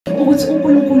ukuthi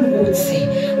uNkulunkulu uthi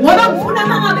ngoba ngifuna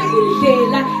mangabe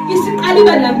indlela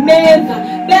isiqaliba nameva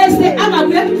bese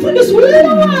angabuya ukufundisa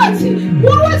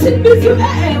wathi bithi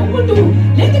umuntu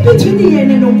lento between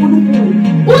yena noNkulunkulu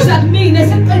uza kumina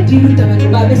seqedile udaba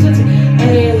nobaba bese uthi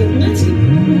ngathi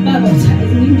baba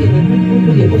ngingene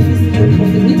kule office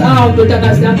yeprofit ngithi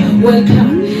ndodakazi yami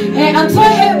welcome. I'm so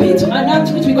happy to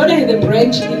announce that we're going to have a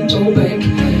branch in Joburg.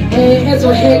 As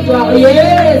a head,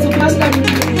 yes, Pastor.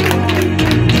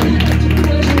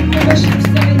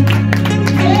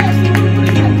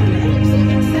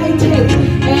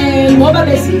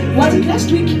 Was it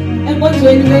last week? And what's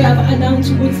when we have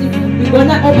announced we're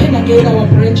gonna open again our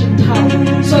branch in town.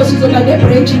 So she's over the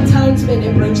branch in town, spend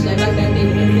a branch like that, and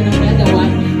then another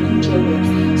one in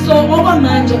Joburg. So over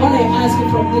manje, all I ask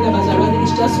from Nina Bazarani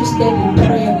is just to stand in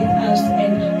prayer with us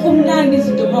and kumnandi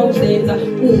izinto mawuzenza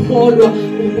uholwa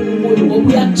uNkulunkulu ngoba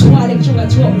uyakuthwala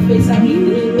njengathiwa ufesa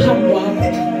yini phambi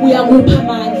kwakho uyakupha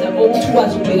amandla ukuthi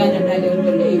ukwazi ukubhekana naleyo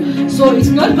nto leyo. So it's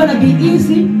not gonna be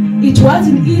easy. It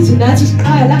wasn't easy nathi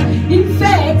siqala. In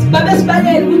fact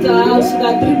babesibalela ukuthi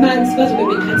suka 3 months bazobe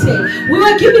bekhathele. We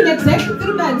were given exactly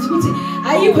 3 months ukuthi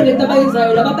ayikho lento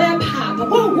abayenzayo laba bayaphapha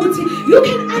ukuthi you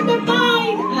can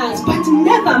undermine us but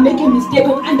never make a mistake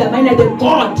of undermining the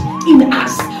God in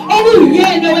us.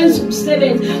 Yena wenza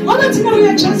umsebenzi ngoba thina we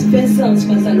are just vessels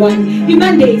bazalwane.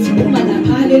 Imandate iphuma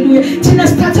lapha. Hallelujah. Thina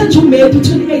sithatha nje uMatthew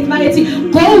 28 mayethi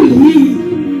go ye.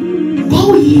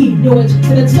 No one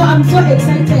to so I'm so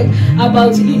excited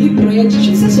about the branch.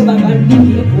 She says so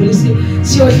hallelujah.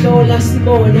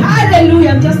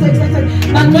 I'm just excited.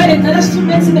 I'm going to tell 2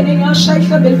 minutes in the name of Shaykh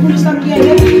Belkulu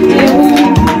Samkiele.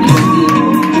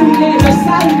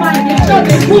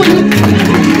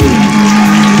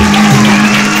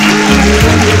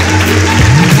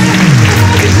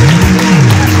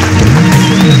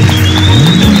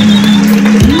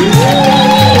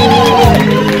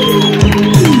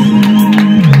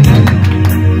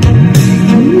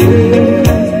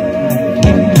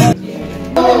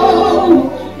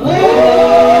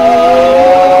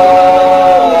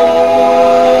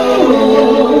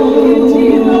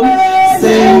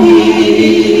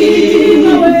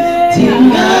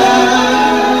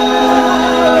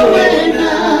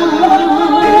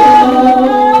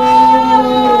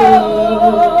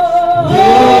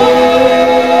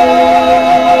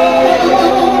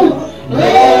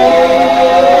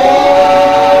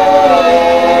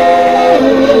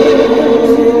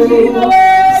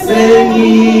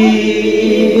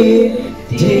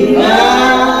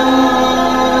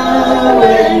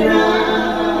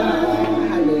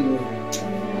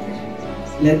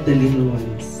 Let the little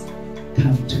ones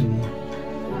come to me,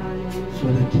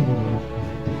 for the kingdom of God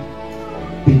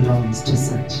belongs to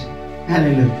such.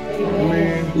 Hallelujah.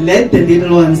 Amen. Let the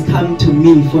little ones come to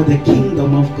me, for the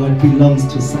kingdom of God belongs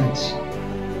to such.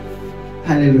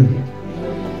 Hallelujah.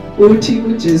 Uthi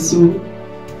uJesu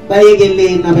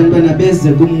bayekeleni abantwana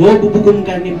beze ngoba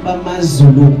ubukumkani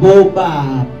bamazulu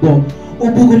bobabo.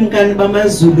 Ubukumkani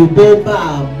bamazulu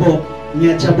bobabo.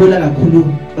 Ngiyajabula kakhulu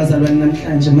bazalwane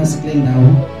namhlanje masikule ndawo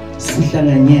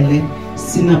sihlanganyele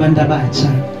sinabantu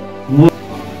abatsha.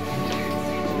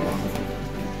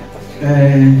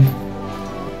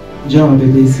 Njengoba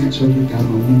besitsho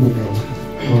igama umbukelo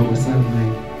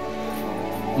ngokusamanye.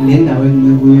 Le ndawo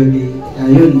engikuyo ke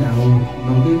ayo ndawo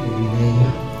nokuvulileyo.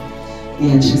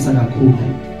 Iyachisa kakhulu.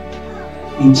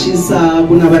 Ichisa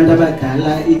kunabantu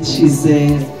abadala,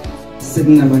 ichise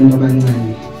sekunabantu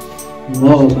abancane.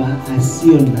 Ngoba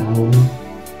asiyo ndawo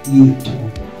yethu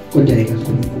kodwa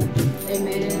ikaNkulunkulu.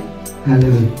 Amen.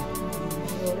 Hallelujah.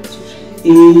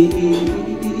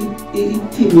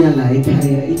 Ithimi yala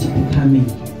ekhaya ithi becoming.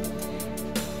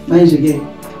 Manje ke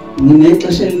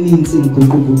nginexesha elininzi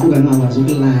ngiguquguquka ngakwazi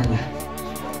ukulala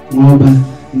ngoba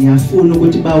ngiyafuna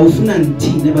ukuthi bawufuna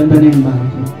ngithini ebantwaneni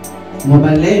bakho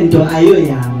ngoba lento ayo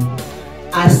yami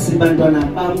asibantwana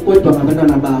bami kodwa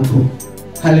ngabantwana bakho.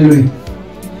 Hallelujah.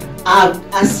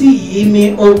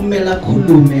 Asiyimi okumele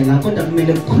akhulume la kodwa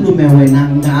kumele kukhulume wena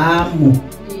ngamo.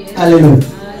 Hallelujah.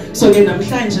 So ke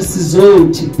namhlanje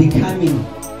sizothi becoming.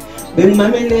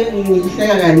 Bengimamele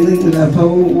ngihleka kancinci lapha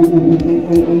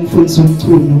umfundisi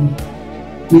umculo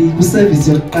ku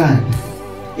service yokuqala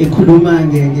ekhuluma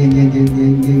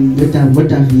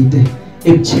ngoDavide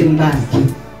ebutheni bakhe.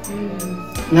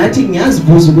 Ngathi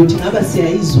ngiyazibuza ukuthi ngaba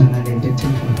siyayizwa ngalento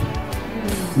ethethwayo.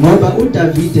 Ngoba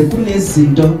uDavide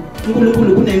kunezinto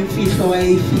uNkulunkulu kunemfihlo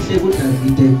wayeyifihle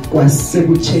kuDavide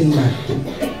kwasekutheni bakhe.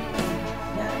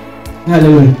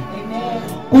 Hallelujah.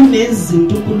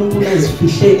 Kunezinto uNkulunkulu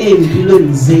azifihle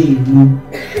empilweni zenu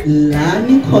la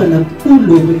nikhona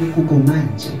kuloko nikuko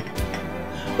manje.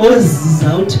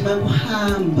 ozizawuthi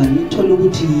bakuhamba nithola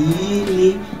ukuthi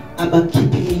yini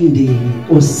abakhipha imindeni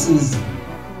osiza.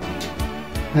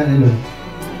 Hallelujah.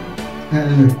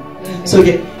 Hallelujah. So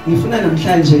ke ngifuna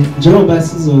namhlanje njengoba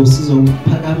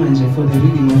sizophakama nje for the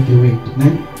reading of the word,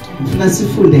 ne? Ngifuna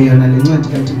sifunde yona lencwadi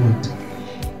kaTimothy.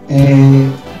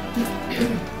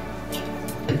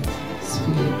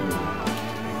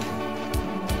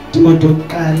 Timothy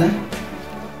oqala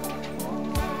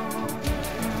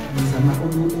ngizama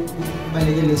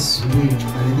ukubalekela esizulwini,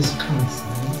 ngibalekela isiXhosa.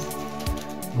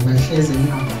 Ngoba hleze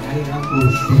ngihamba ngayo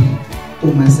kakuhle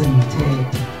uma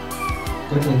sengithethe.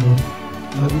 Kodwa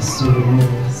ngoba isizulu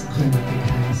ngoba sikhona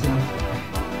ekhaya siyafunda.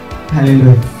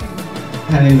 Hallelujah.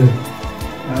 Hallelujah.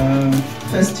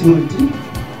 1 Timothy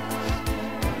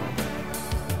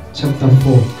chapter 4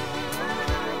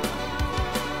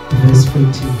 verse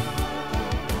 14.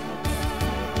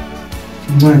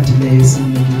 Incwadi leyo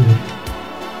esinikile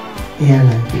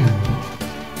eyalakhaya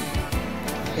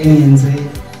enze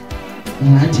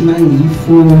ngathi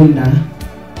mangiyifunda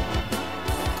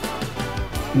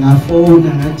ngafona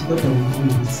ngathi kodwa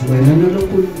umfundisi wena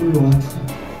nolonkulunkulu wakho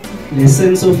le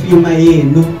sense of humor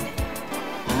yenu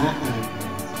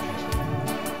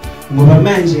ngoba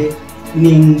manje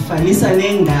ningifanisa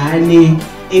nengane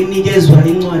enikezwa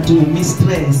incwadi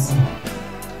ngumistress.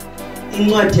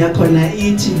 Incwadi yakhona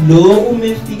ithi lo uma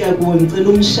efika kuwo ngicela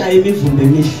umshaye imivumbo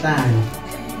emihlanu.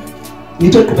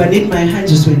 Ngitho kuba nithi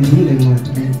mayihanjiswe ndile ncwadi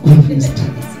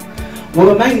kummistress.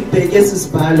 Ngoba mangibheke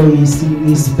esibhalo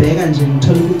ngisibheka nje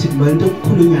ngithola ukuthi lo into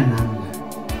okukhulunywa nami.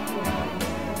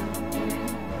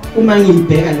 Uma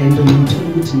ngiyibheka lento ngithola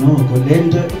ukuthi noko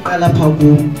lento iqala pha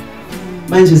kimi.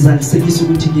 Manje zalisekisa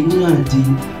ukuthi incwadi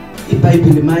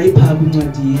iBhayibheli mayipha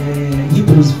incwadi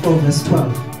Hebrews 4 verse 12.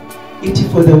 It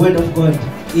for the word of God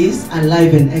is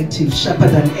alive and active, sharper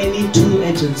than any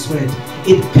two-edged sword.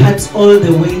 It cuts all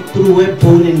the way through where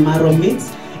bone and marrow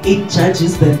meets. It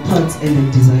judges the thoughts and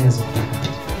the desires of the heart.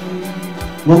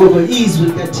 Ngoba izwi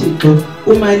likaThixo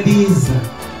uma liza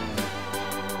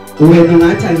wena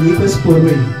ngathi angikho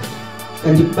esiporweni.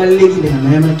 Kanti kubalekile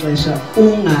ngamanye amaxesha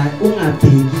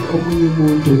ungabheki omunye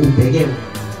umuntu ubheke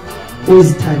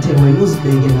uzithathe wena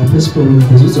uzibeke lapha esiporweni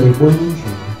ukuze uzoyibona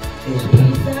indlela.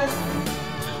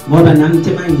 Ngoba nami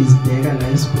nje mangizibheka la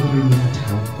esiporweni ngathi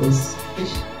hawu Nkosi.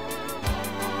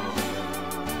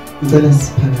 Ngicela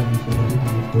siphakame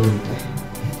for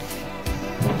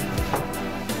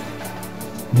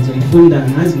ngizoyifunda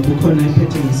ngazi nokukhona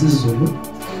iphethe ngesizulu.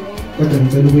 Kodwa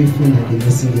ngicela ukuyifunda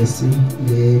ngesingisi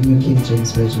le New King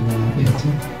James Version yaphethe.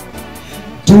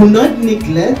 Do not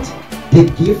neglect the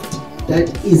gift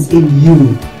that is in you,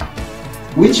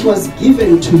 which was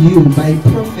given to you by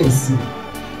prophecy,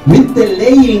 with the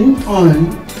laying on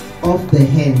of the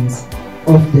hands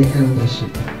of the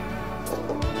eldership.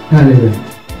 Hallelujah.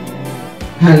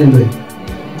 Hallelujah.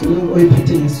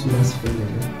 Oyiphethe ngesizulu asifundele.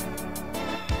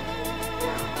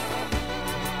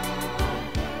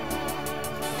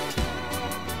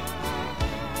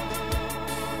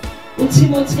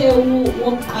 uTimotheo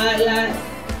wokuqala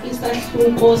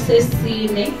isahluko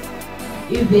sesine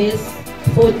iverse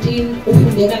 14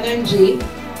 ufundeka kanje.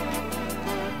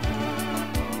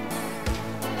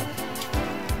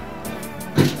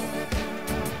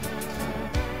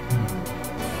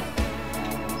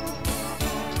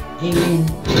 Amen.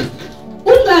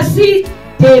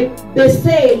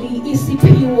 Ungasidebeseli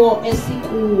isiphiwo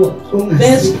esikuwe.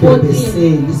 Verse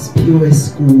 14. Isiphiwo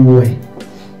esikuwe.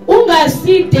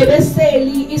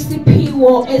 Ungasidebeseli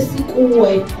isiphiwo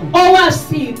esikuwe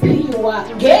owasiphiwa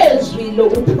ngezwi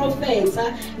lokuprofetha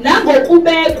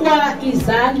nangokubekwa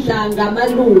izandla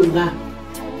ngamalunga.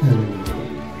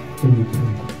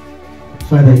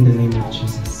 Father, in the name of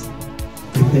Jesus,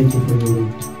 we thank you for your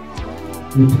word.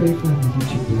 We pray, Father,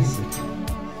 that you bless it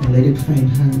and let it find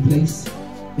high place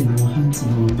in our hearts, in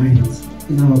our minds,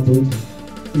 in our body,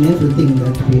 in everything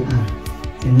that we are,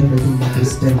 in everything that we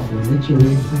stand for. Let your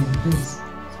word find place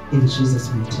in Jesus'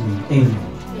 mighty name. Amen.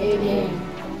 Amen.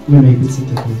 We may be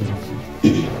seated with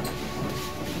you.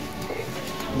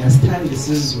 Yasithanda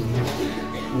isizulu.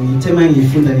 Ngithe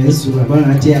mangifunda ngesizulu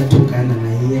abangathi yathukana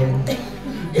naye.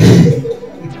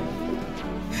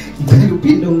 Ngicela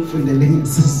uphinde ungifundele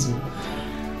ngesizulu.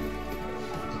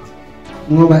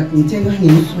 Ngoba ngithe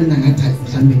ngangifunda ngathi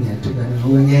mhlambe ngiyathukana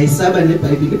ngoba ngiyayisaba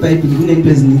neBhayibheli. iBhayibheli kunento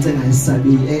eziningi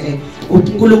engayisabi.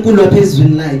 uNkulunkulu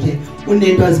waphezulu lakhe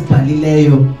unento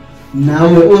azibhalileyo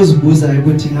nawe ozibuza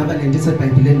ukuthi ngaba lento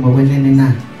eseBhayibhelini ngokwenene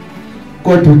na.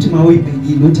 Kodwa uthi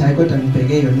mawuyibhekile uthi hayi kodwa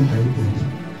ngibheke yona iBhayibheli.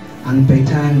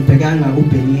 Angibhekanga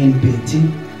uBenny and Betty,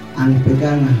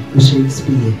 angibhekanga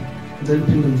uShakespeare. Ngicela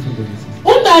uphinde ngifundele.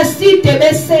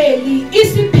 ungasidebeseli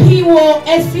isiphiwo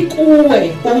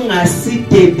esikuwe.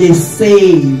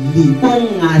 Ungasidebeseli,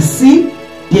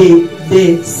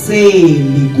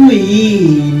 ungasidebeseli.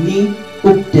 Kuyini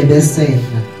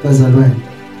ukudebesela bazalwane?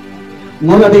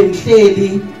 Ngoba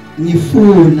bengihleli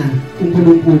ngifuna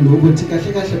uNkulunkulu ukuthi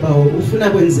kahle kahle bawo ufuna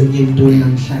kwenzeke intoni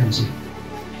namhlanje.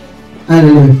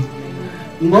 Haleluya.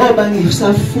 Ngoba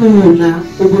ngisafuna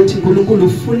ukuthi uNkulunkulu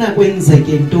ufuna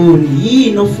kwenzeke intoni,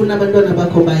 yini ofuna abantwana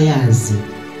bakho bayazi.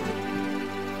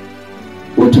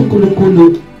 Uthi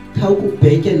uNkulunkulu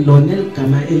khawukubheke lona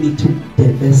eligama elithi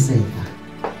ukudebesela.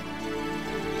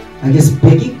 Ake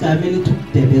sibheke igama elithi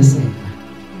ukudebesela,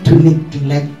 to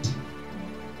neglect.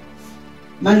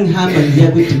 Mangihamba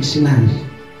ngiya kwi-dictionary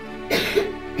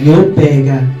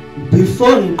ngiyobheka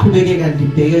before ngiqhubeke kanti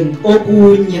ngibheke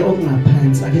okunye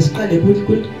okungaphansi. Ake siqale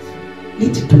kuthi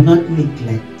lithi do not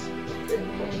neglect.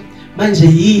 Manje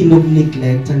yini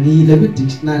ukuneglect? Ngiyile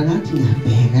kwi-dictionary ngathi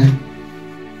ngiyabheka.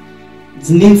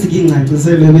 Zininzi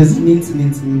ingcaciselwe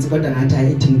bezininzi kodwa ngathi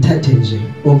ayithi ngithathe nje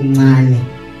okuncane.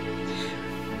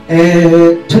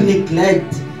 To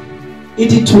neglect,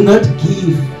 it to not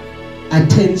give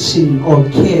attention or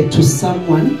care to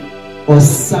someone or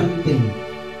something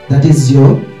that is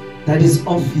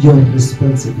of your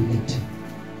responsibility.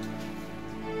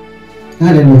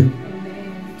 Hallelujah.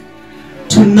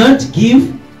 To not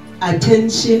give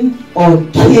attention or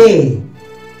care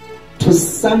to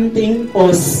something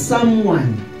or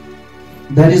someone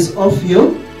that is of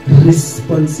your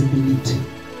responsibility.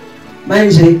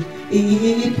 Manje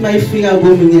it might figure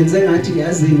kumi ngenze ngathi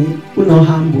yazini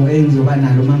kunohambo engizoba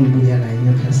nalo mangibuya la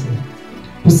eNewcastle.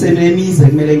 Kusenemize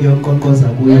kumele ngiyoqoqoza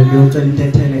kuyo ngiyocela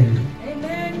intethelelo.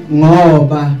 Amen.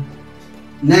 Ngoba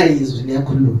nayi izwi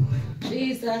liyakhuluma.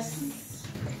 Jesus.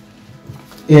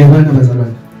 Bana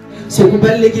bazalwane. So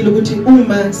kubalekile ukuthi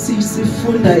uma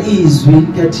sifunda izwi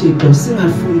likaThixo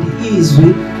singafundi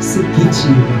izwi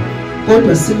sigijime,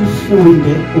 kodwa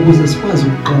sifunde ukuze sikwazi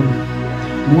ukuqonda.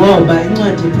 Ngoba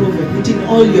incwadi yeProverbs ithi in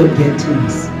all your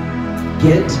gettings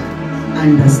get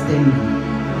understanding.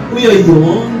 Uyo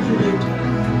yonke into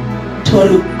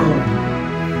thola ukuqonda.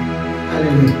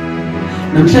 Hallelujah.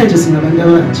 Namhlanje singabantu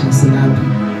abatsha silapha.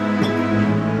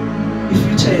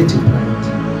 Future yethu bright.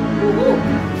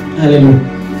 Hallelujah.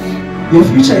 Your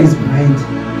future is bright.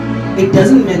 It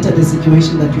doesn't matter the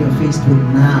situation that you are faced with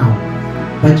now,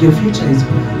 but your future is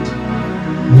bright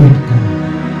with God.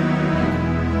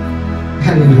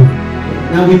 Hallelujah.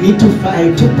 Now we need to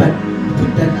fight to put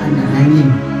that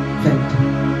underlying fact.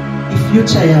 If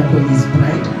future yako is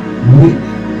bright with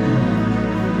God.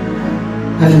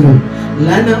 Hallelujah.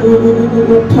 Lana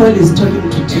Paul is talking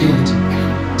to Timothy.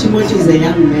 Timothy is a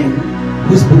young man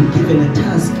who's been given a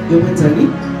task.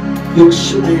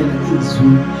 Yokushumayela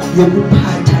izwi,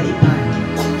 yokuphatha ibandla,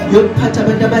 yokuphatha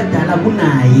abantu abadala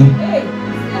kunaye.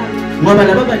 Ngoba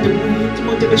laba bantu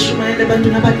Timothy beshumayela abantu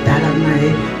abadala kunaye,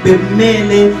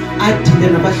 bemele adile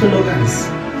nabahlolokazi,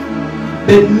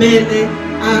 bemele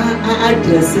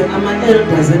address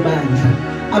ama-elders ebandla,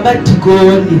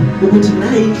 abadikoni, ukuthi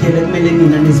nayi indlela ekumele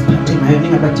nina niziphathe ngayo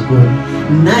ningabadikoni,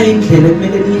 nayi indlela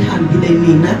ekumele nihambile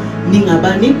nina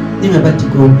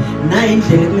ningabadikoni, nayi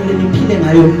indlela ekumele niphile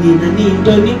ngayo nina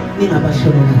niyintoni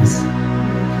ningabahlolokazi,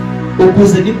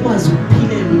 ukuze nikwazi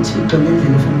ukuphilela uThixo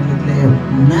ngendlela efanelekileyo.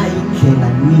 Nayi indlela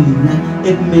nina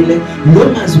ekumele lo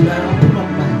mazwi aphuma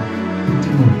kubani?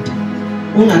 uTimothy.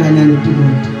 Ungakanani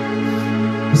uTimothy?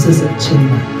 Usesekutheni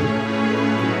bakhe.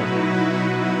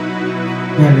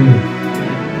 Hallelujah.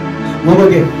 Ngoba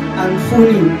ke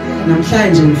angifuni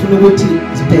namhlanje ngifuna ukuthi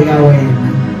sibheka wena,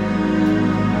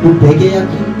 ubheke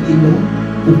yakho impilo,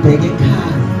 ubheke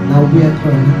ekhaya la ubuya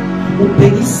khona,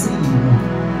 ubheke isimo.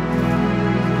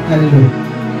 Hallelujah.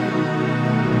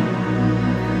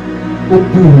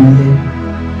 Ubuye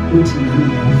uthi nami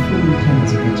ngiyafuna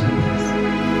umthandazo kaJesu.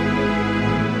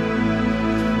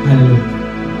 Hallelujah.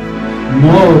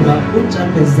 Ngoba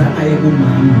uJabez aye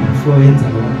kumama before wenza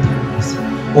lo mthandazo,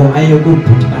 or aye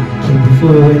kubhuti bakhe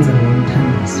before wenza lo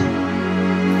mthandazo,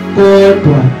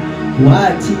 kodwa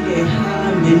wathi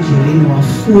ehamba endleleni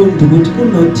wafunda ukuthi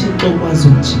kunoThixo okwazi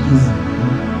ukujikiza,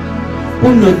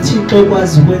 kunoThixo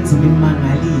okwazi ukwenza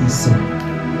imimangaliso.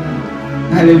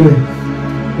 Hallelujah.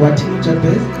 Wathi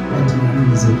uJabez, wathi nami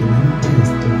ngizoke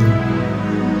ngimteste.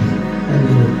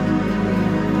 Hallelujah.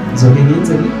 Ngizoke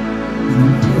ngenzeni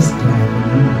test drive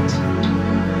noMthixo.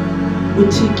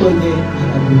 uThixo ke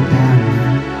akakudanga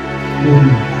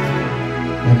bona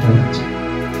babathi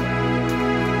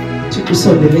uThixo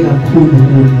usondele kakhulu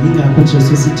kuwe, ingakho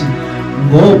uJesu sithi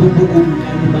ngoba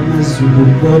ubukumkani bamazulu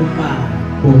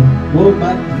ngoba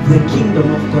the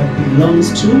kingdom of God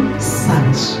belongs to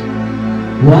such.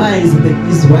 Why is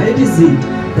it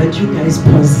that you guys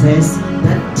possess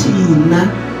that thina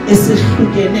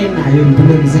esihlukene nayo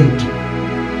empilweni zethu?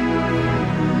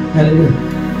 Hallelujah.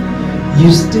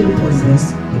 You still possess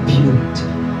the purity.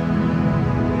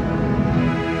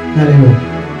 Hallelujah.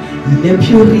 Le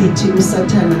purity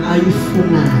uSathana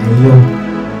ayifunayo.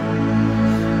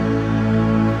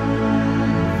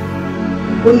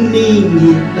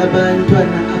 Uningi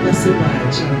labantwana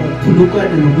abasebatsha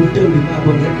baphulukana nobuntombi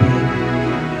babo ngebheka.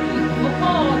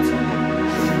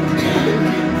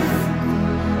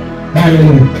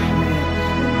 Hallelujah.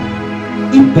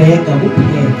 Ibheka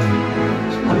kuphela.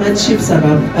 Ama-chips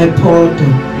aPorto.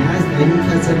 Yazi le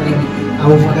Newcastle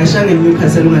awuvakashanga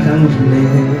eNewcastle ungadlanga udlule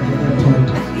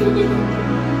ePorto.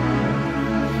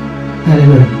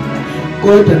 Hallelujah.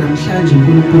 Kodwa namhlanje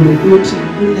uNkulunkulu uthi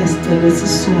kunesicelo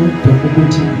esisodwa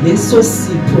ukuthi leso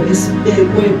sipho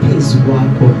esibekwe phezu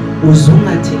kwakho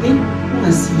uzungathini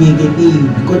ungasiyekeleli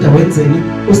kodwa wenzeni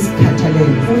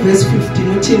usikhathalele. Verse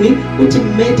 15 uthini? Uthi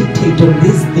meditate on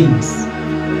these things.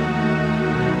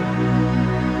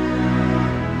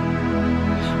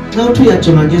 Xa uthi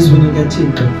uyajonga ngezwini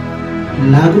likaThixo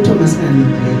la kuthiwa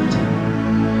masinganeglect,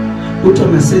 kuthiwa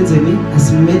masenzeni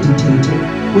asimeditate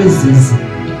kwezi.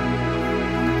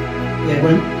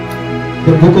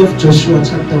 The book of Joshua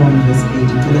chapter 1 verse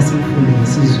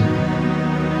 8.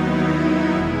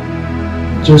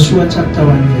 Joshua chapter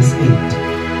 1 verse 8.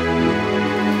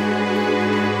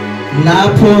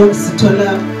 Lapho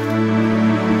sithola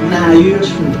nayo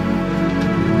Joshua.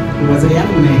 He was a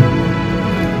young man.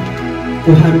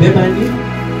 Uhambe bani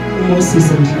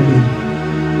uMoses emhlabeni.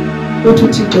 Uthi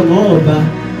uThixo ngoba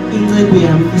inceku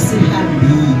yami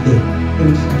isihambile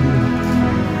emhlabeni.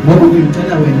 Ngoba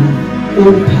ngicela wena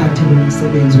umphathe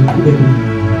lomsebenzi uqhubeke nawo.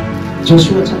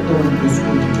 Joshua chapter 1 verse 8.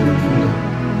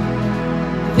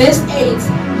 Verse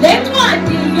 8.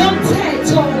 Lencwadi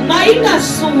yomthetho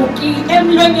mayingasuki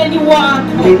emlonyeni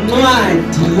wakho.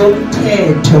 Lencwadi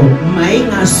yomthetho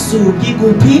mayingasuki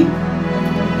kuphi?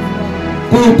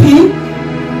 Kuphi?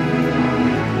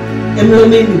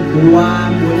 Emlonyeni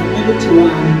wami, wena uthi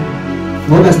wami.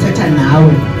 Ngoba sithatha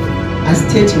nawe,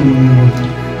 asithethi ngomuntu.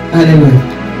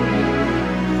 Hallelujah.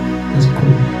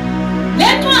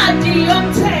 Lencwadi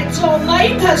yomthetho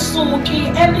mayingasuki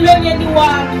emlonyeni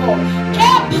wakho,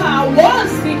 kepha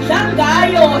wozidla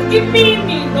ngayo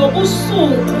imini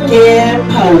nobusuku.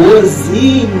 Kepha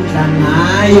wozidla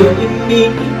ngayo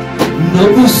imini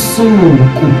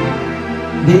nobusuku.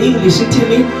 The English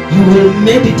ithini? You will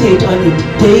meditate on it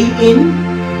day in,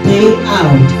 day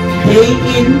out, day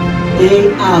in, day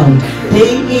out,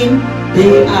 day in,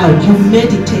 day out. You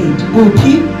meditate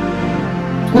kuphi?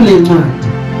 Kule ncwadi.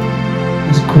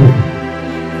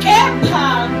 Kepha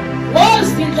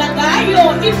wozidla ngayo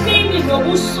imini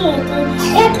nobusuku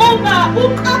ukuba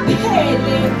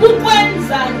uqaphele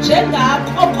ukwenza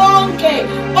njengakho konke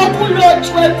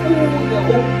okulotshwe kuyo.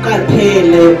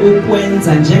 Uqaphele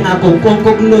ukwenza njengakho konke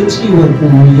okulotshiwe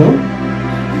kuyo.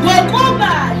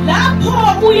 Ngokuba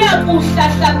lapho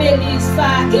uyakuhlahlabelisa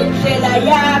indlela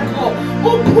yakho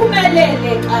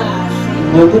uphumelele kahle.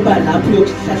 Ngokuba lapho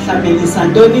uyokuhlahlamelisa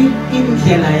ntoni?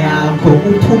 Indlela yakho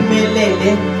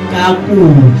uphumelele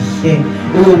kakuhle.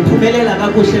 Uphumelela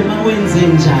kakuhle mawenze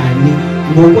njani?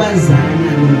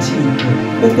 Ngokwazana noThixo.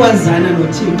 Ukwazana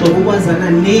noThixo, ukwazana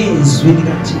nezwi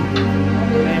likaThixo.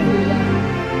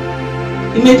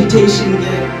 Imeditation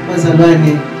ke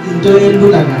bazalwane into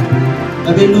elula kabi.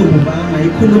 Abelungu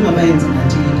bangayikhuluma bayenze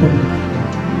ngathi yikho.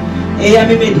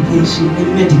 Eyami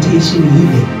meditation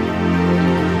yile.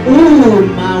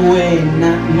 Uma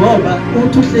wena ngoba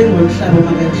uthi uhleli ngomhlaba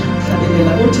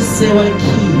makahlabelela uthi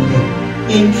sewakhile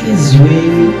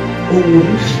enhlizweni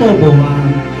ungumhlobo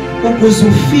wami. Ukuze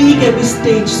ufike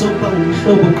kwistage sokuba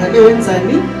ngumhlobo uqale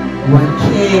wenzani?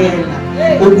 Wakhela.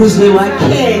 Ukuze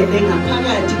wakhele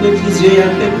ngaphakathi kwenhliziyo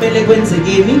yami kumele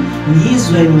kwenzekeni?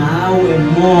 Ngizwe ngawe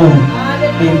more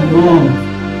and more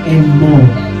and more.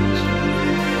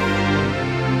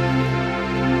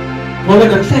 Ngoba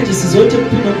namhlanje sizothi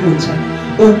ukuphila okutsha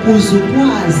ukuze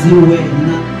ukwazi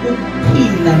wena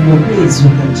ukuphila ngokwezwi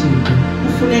likaThixo.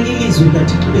 Kufuneka ilizwi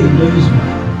likaThixo libe yinto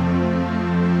oyizwayo.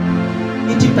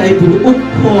 Ithi iBhayibheli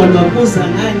ukukholwa kuza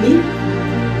ngani?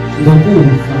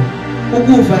 Ngokuva.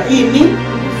 Ukuva ini?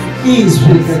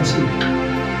 Izwi likaThixo.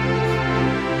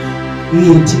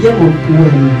 Ngithi ke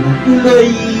ngokuwena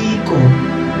uloyiko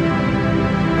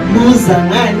luza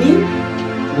ngani?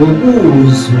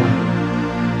 Ngokuzwa.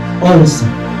 Also,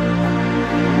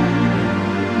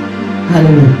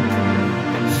 hallelujah.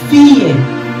 Fear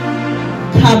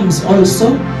comes also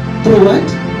through what?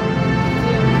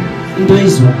 Into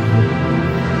izwayo,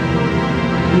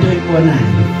 into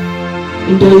ibonayo,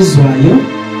 into oyizwayo,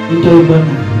 into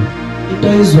oyibonayo, into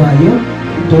oyizwayo,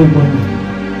 into oyibonayo.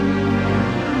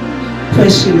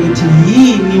 Question ithi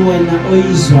yini wena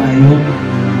oyizwayo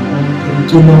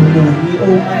umculo muni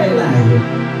owumayelayo?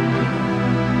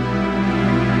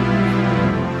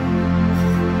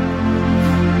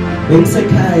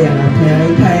 Bengisekhaya lapha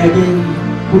ekhaya ke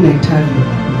kunethando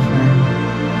ngafana.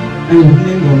 Manje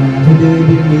kunengoma lapho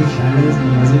beyidlala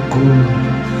izingoma zeqondo.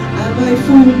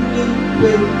 Abayifuni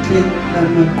kwenhle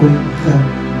lamagqwetha.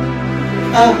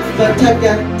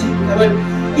 Bathakathi abantu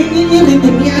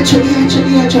irhythm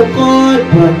iyatsho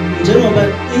kodwa njengoba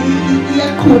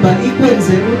iyaqhuba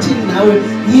ikwenzela ukuthi nawe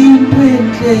yinto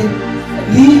enhle.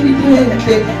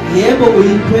 Yebo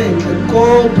uyinto enhle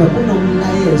kodwa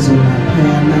kunomlayezo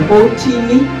laphayana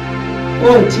othini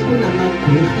othi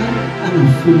kunamagqwetha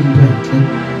angafuni into enhle.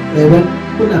 Yebo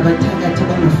kunabathakathi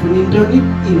abangafuni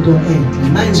into enhle.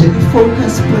 Manje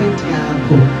i-focus point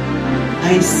yakho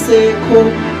ayisekho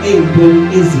ey'ntweni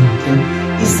ezinhle,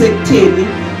 isekutheni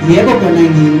yebo kona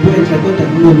ngiyinto enhle kodwa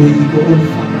kunoloyiko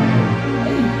olufakayo.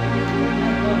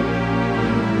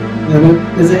 Yebo,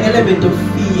 there's an element of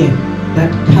fear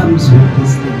that comes with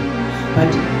this thing,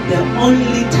 but the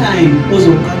only time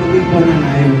ozoqala ukuyibona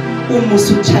ngayo uma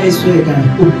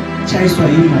utshayiswa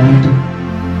imoto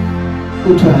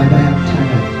kuthiwa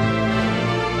abayakuthakatha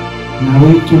nawe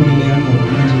uyiculile yangoma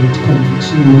manje ukuthi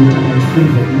conviction yokuthi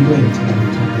abayifuni into enhle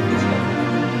abathakatha.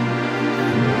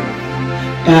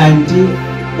 Kanti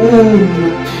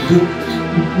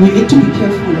we need to be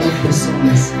careful of the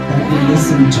songs that we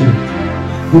listen to,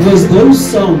 because those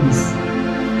songs,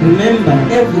 remember,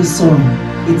 every song,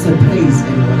 it's a praise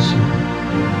and worship.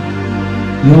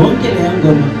 Yonke leyo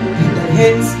ngoma,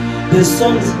 hence the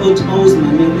songs othmawuzi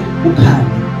mamele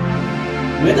ukhale,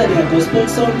 whether they are gospel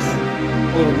songs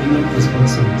or they're not gospel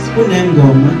songs.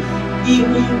 Kunengoma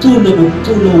umculo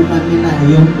nomculo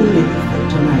umamelayo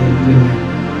une-effect onayo empilweni.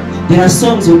 There are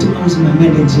songs othmawuzi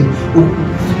mamele nje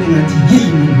ufune ngathi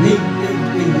yini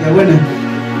yabona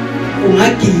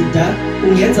ungagida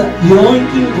ungenza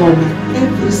yonke ingoma.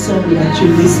 Every song that you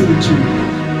listen to,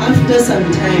 after some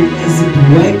time, as it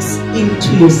works into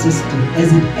your system,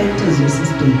 as it enters your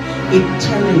system, it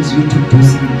challenges you to do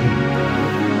something.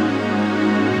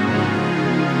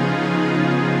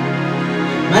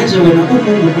 Manje wena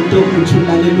umuntu omuthi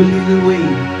ulalela ulimi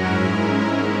wenu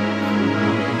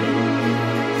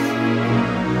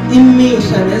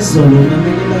imihla nezolo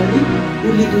mamele bani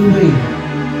ulimi wenu.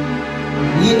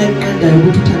 Yini enqandayo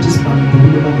ukuthi uthathe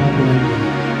isibambulo babakho kanjani?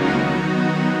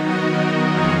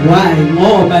 Why?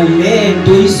 Ngoba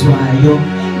lento izwayo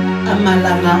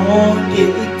amalanga onke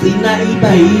igcina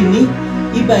iba yini?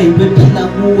 Iba yinto ephila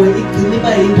kuwe, igcina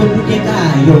iba yinto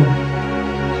ebukekayo.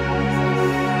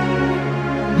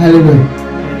 Hallelujah.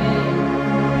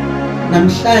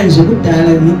 Namhlanje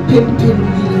kudala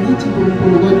ngiphendulile ngithi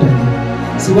uNkulunkulu kodwa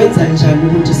siwenza njani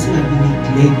ukuthi singabi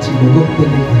neglect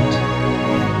lokubele kuthi?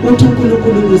 Uthi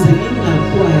uNkulunkulu ukuze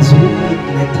ningakwazi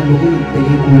ukuneglecta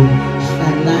lokungibheke kuwe,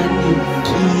 hlalani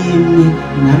kimi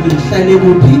nami ngihlale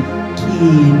kuphi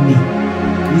kini.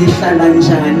 Nihlala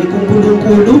njani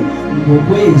kuNkulunkulu?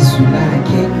 Ngokwezwi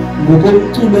lakhe,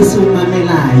 ngokomculo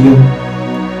esiwumamelayo.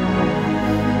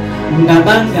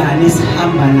 Ngabangani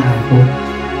sihamba nabo?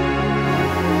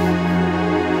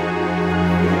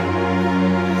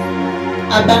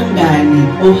 Abangani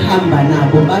ohamba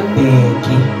nabo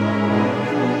babheke.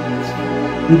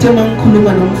 Ngithe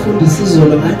mangikhuluma nomfundisi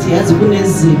izolo ngathi yazi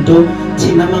kunezinto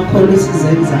thina amakholo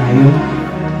sizenzayo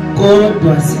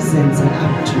kodwa sizenza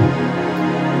up to.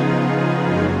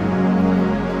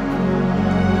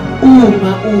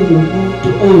 Uma umuntu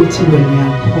othi wena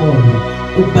uyakholwa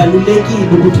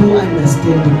kubalulekile ukuthi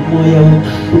u-understand umoya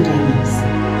wokuhlukanisa.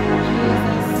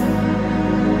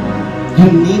 You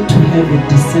need to have a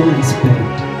discerning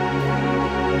spirit,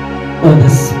 or the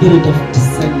spirit of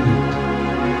discernment.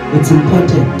 It's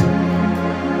important.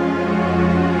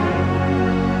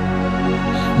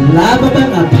 Laba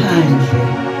bangaphandle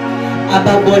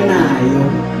ababonayo,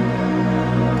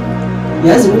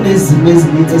 yazi kunezimo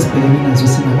ezininzi esibhekene nazo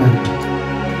singabantu.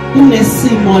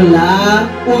 Kunesimo la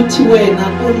uthi wena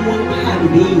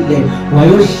uhambile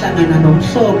wayohlangana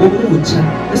nomhlobo omutsha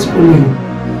esikolweni.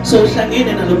 So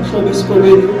uhlangene nalomhlobo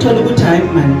esikolweni uthola ukuthi hayi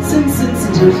man, since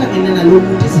nje uhlangene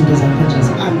nalomuntu izinto zakho nje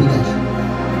zihambi kahle.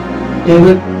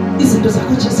 Ewe izinto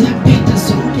zakho nje ziyaphetha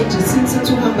zonke nje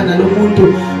since uhamba nalomuntu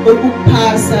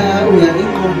ukuphasa uya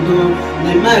ingqondo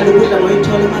nemali ukudla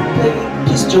ngoyithola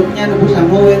ama-piece job nyana ukudla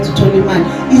ngowenza uthola imali,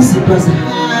 izinto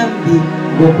azihambi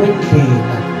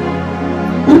ngokwendlela.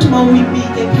 Uthi uma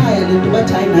uyibika ekhaya lento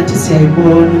bathi hayi nathi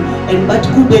siyayibona, and bathi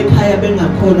kube ekhaya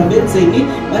bengakhona benzeni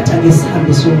bathi ake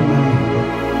sihambe siyomamela.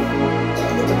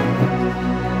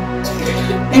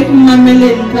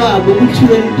 ekumameleni kwabo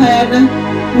kuthiwe phayana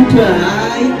kuthiwe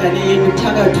hayi ingane yenu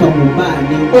ithakathwa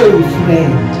ngubani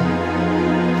oyi-friend.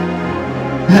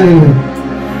 Haleluya.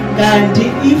 Kanti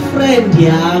i-friend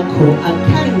yakho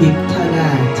akhange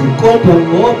kuthakathe kodwa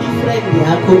ngoba i-friend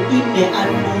yakho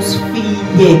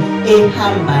ine-atmosphere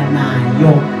ehamba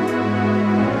nayo.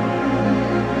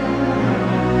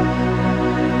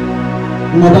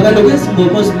 Ngoba kaloku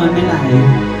izingoma ozimamelayo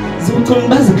zibuthonga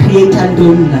bazicreate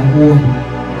ntoni lakuwe.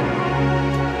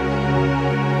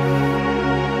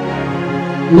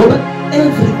 Ngoba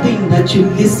everything that you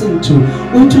listen to,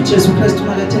 uthi uJesu Kristu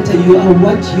makathetha, you are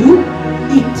what you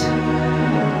eat.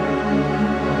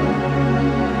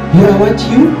 You are what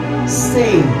you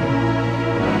say.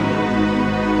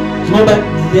 Ngoba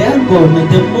leya ngoma,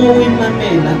 the more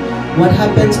uyimamela, what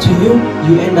happens to you?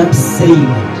 You end up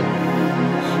saying it.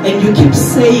 And you keep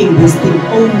saying this thing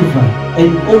over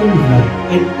and over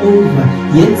and over.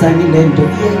 Yenzani lento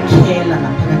iyakhela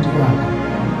ngaphakathi kwakho.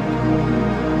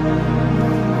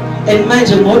 And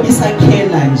manje ngoba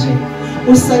isakhela nje,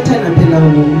 uSathana phela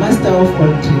master of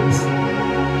all tricks.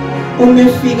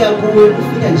 Umefika kuwe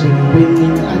ufika nje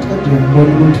ngokwencinci athi kodwa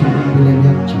uyabona ukuthi uNkulunkulu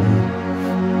uyakujoya.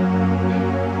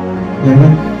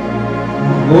 Yabona?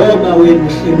 Ngoba wena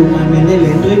uhleli umamele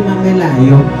lento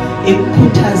oyimamelayo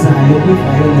ekukhuthazayo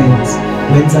kwi-violence.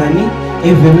 Wenzani?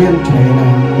 Evele uyamjwayela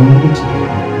ukuthi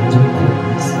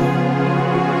ngizokukhombisa.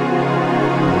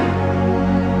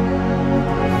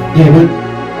 Yabona?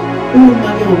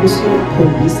 Uma-ke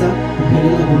ngokusiyokukhombisa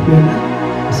kuphelela kuphela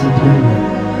usephilweni.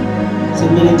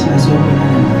 Sekumele thina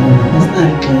siyobonana nawe.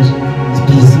 Asinalo ixesha.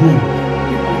 Sibhizi wena.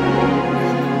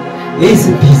 Hey,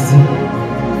 sibhizi.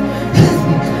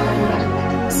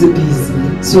 Sibhizi.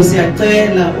 So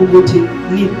siyacela ukuthi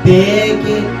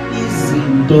nibheke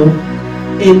izinto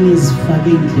enizifake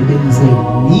endlebeni zenu.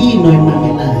 Yini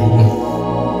oyimamelayo?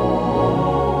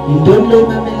 Yintoni lo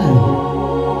oyimamelayo?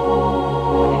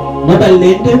 Ngoba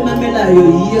lento oyimamelayo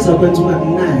yiyo ezakwenza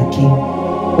ungakunaki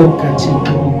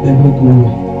okukaThixo okubekwe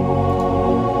kuwe.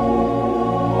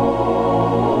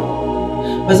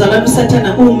 Bazalwane,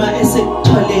 uSathana uma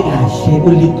esekuthole kahle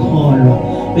ulikholwa,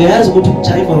 uyazi ukuthi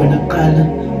ukujayiva wena kuqala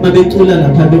mabecula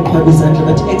lapha beqhwaba izandla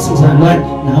bathi exizalwane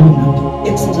nawe lapho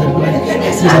exizalwane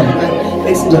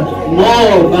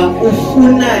ngoba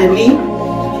ufunani,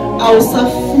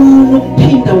 awusafuni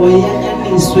ukuphinda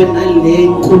wayanyaniswe nale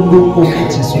nkulumo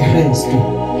kaJesu Kristu.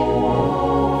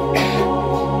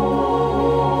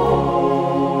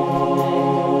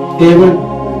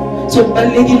 So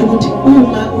kubalulekile ukuthi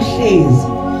uma uhlezi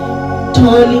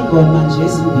thola ingoma nje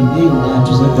ezimbili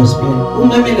ezintathu ze-gospel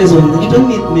umamele zona. You don't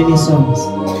need many songs.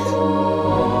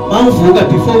 Mawuvuka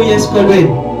before uye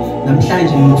esikolweni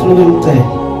namhlanje ngifuna ukucela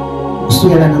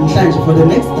kusukela namhlanje for the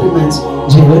next 3 months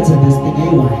nje wenza this thing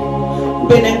eyi-1.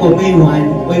 Ube nengoma eyi-1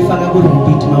 oyifaka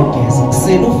ku-repeat mawugeza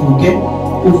kuseni uvuke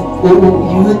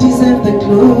you deserve the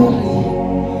glory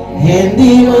and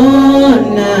the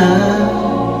honor.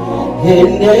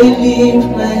 And I lift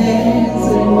my hands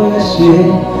and worship,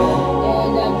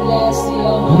 and I bless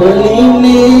your holy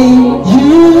name.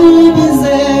 You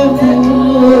deserve the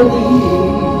glory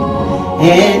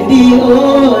and the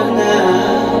honor.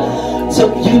 So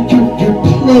you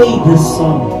play this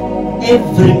song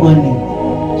every morning,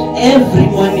 and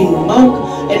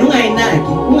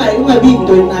ungabi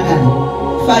into enakayo.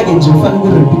 Fake nje ufake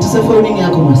ku-repeat sefonini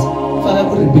yakho mas. Faka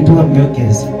ku-repeat uhambe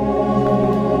uyogeza.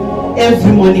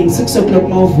 Every morning, 6 o'clock,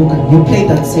 you play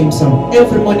that same song.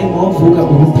 Every morning,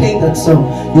 you play that song.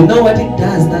 You know what it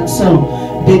does, that song?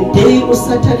 The day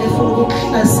uSathane efuna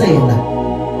ukukuhlasela,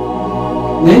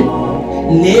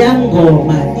 leya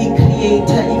ngoma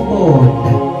icreator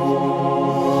iboda.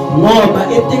 Ngoba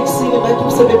etekisini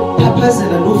bathi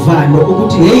sebephaphazela luvalo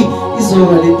ukuthi hey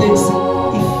izoba le taxi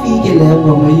ifike leya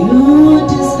ngoma. You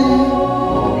deserve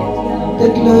the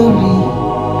glory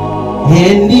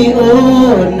and the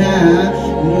honor.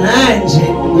 Manje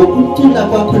ngokucula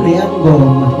kwakho leya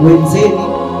ngoma wenzeni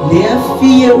leya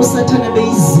fiye uSathane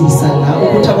beyizisa la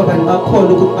ukuthi abantu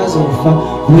bakholwe ukuthi bazofa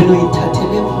wena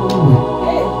uyithathele kuwe.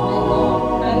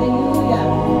 Hallelujah.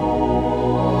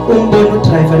 Umbona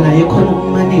udriver naye khona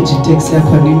ukumanage itaxi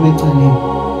yakho nimecaleni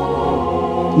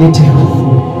nithi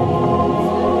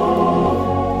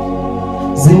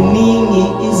ziningi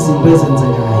izinto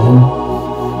ezenzekayo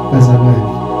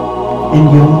bazalwane. And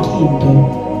yonke into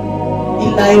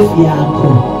i-life yakho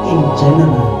in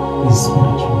general is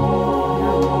spiritual.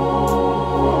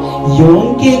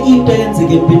 Yonke into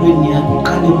eyenzeka empilweni yakho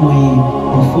iqala emoyeni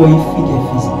before ifike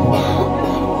physical.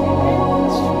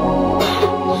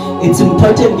 It's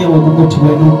important ke ukuthi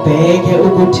wena ubheke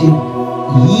ukuthi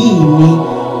yini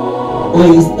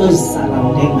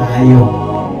oyisurrounde ngayo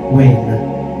wena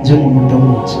njengomuntu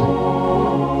omutsha.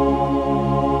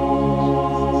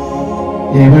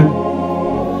 Yebo.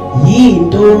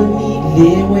 Yintoni le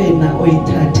wena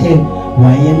oyithathe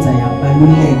wayenza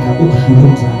yabaluleka ukudlula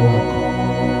umzali wakho?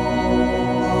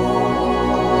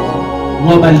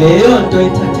 Ngoba leyo nto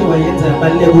oyithathe wayenza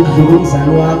yabaluleka ukudlula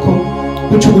umzali wakho,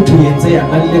 kuthi ukuthi uyenze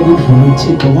yabaluleka ukudlula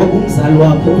uThixo, ngoba umzali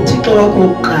wakho, uThixo wakho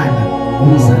wokuqala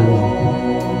umzali wakho.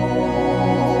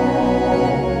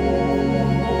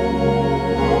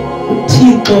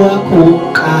 uThixo wakho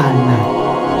wokuqala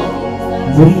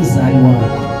ngumzali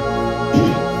wakho.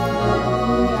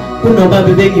 Kunoba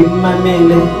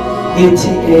bebengimamele ethi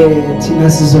thina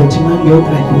sizothi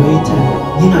mangiyograduate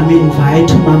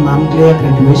ngingami-invite umamami kuleyo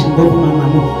graduation ngoba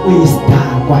umamami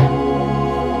uyisidakwa.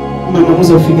 Umamami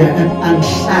uzofika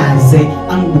angihlaze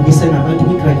angibukise nabantu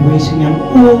kwi-graduation yami.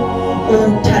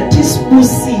 Uthatha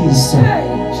isibusiso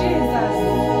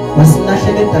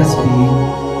wasilahlela edustbin.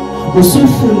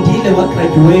 Usufundile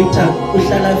wagraduate,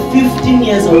 uhlala 15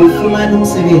 years awufumani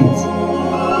umsebenzi.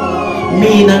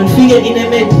 Mina ngifike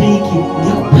ine-matric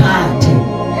ngikuphathe.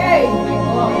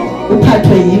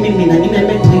 Uphathwe yimi mina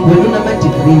ngine-matric, wena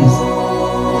unama-degrees.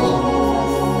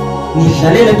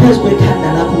 Ngidlalele phezu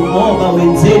kwekhanda lakho ngoba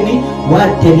wenzeni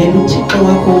wadelela uThixo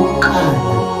wakho wokuqala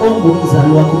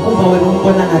ongumzali wakho, kuba wena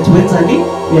umbona ngathi wenzani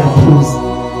uyaphuza.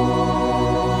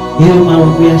 Yebo mawa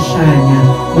kuyahlanya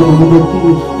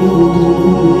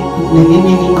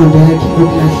nenini ingqondo yakhe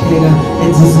yokulahleka,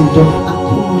 enza izinto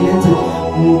akhumule, enze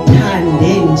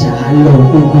mthande njalo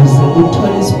ukuze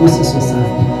uthole isibusiso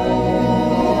sakho.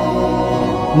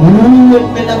 Nguwe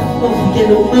kumele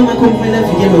uvikele umama wakho, kumele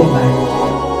avikele ubani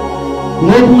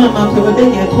ngoba umama wakho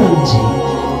bebengekho nje.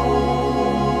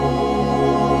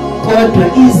 Kodwa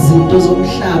izinto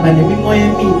zomhlaba nemimoya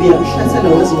emibi yamhlasela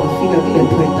waze wafika kule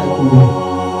point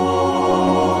akuyo.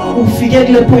 Ufike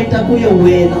kule point akuyo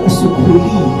wena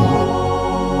usukhulile.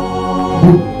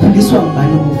 Ukhuliswa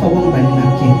ngubani, ufakwa ngubani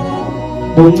nakhe?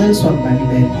 Bonceliswa ngubani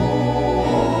bele?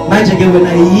 Manje ke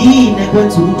wena yini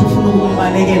ekwenza ukuthi ufuna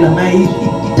ukumbalekela maye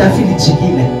itafile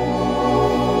ijikile?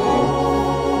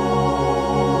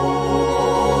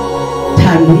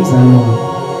 Thanda umzali wakho.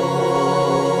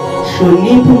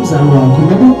 Hlonipha umzali wakho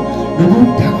noma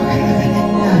udakwa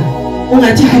kangakanani.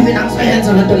 Ungathi hayi mina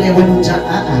ngizoyenza lento leyo wena unja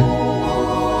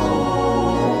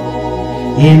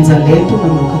yenza lento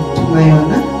mama akuthuma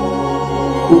yona,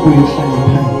 ukuyohlala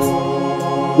phansi.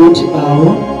 Uthi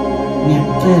bawo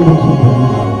ngiyacela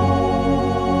ukukhumbula.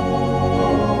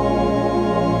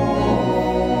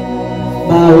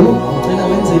 Bawo ngicela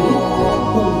wenzeni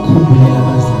ukukhumbula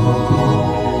abazali bakho.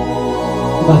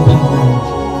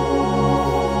 Ubaphamandla.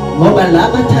 Ngoba la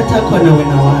bathatha khona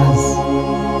wena wazi.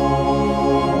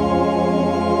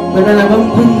 Wena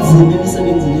labamkhunzima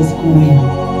emisebenzini esikoleni.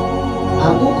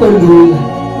 Akukho lula.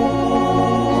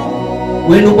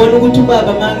 Wena ubona ukuthi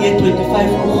ubaba mange-25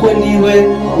 ukholiwe,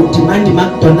 udimanda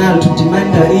iMcDonald's,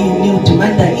 udimanda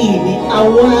ini,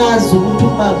 awazi ukuthi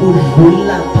ubaba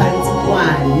udlula phansi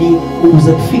kwani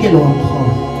ukuze kufike lo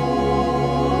mkhona.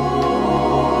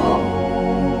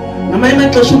 Ngamanye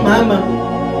amaxesha umama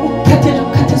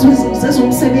ukhathazwe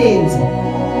umsebenzi.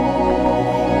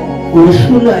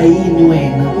 Uhlulwa yini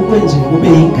wena ukwenje kube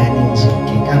ingane nje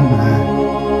ngekamama?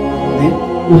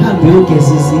 Uhambe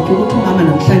uyogeza izinto ukuthi umama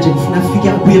namhlanje ngifuna afike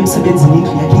abuye emsebenzini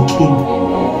indlu yakhe iclean.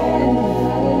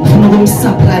 Ngifuna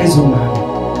ukumsurprise umama.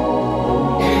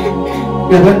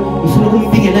 Yabona, ngifuna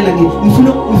ukumbingelela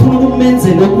ngifuna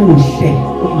ukumenzela okuhle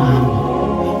umama.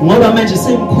 Ngoba manje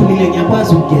sengikholile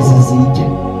ngiyakwazi ukugeza izitya.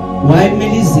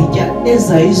 Wayimele izitya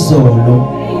ezayizolo.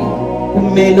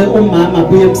 Kumele umama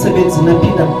abuye emsebenzini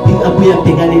abuye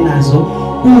abhekane nazo.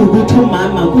 Ukuthi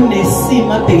umama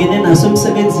kunesimo abhekene naso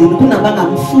emsebenzini,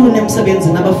 kunabangamfuni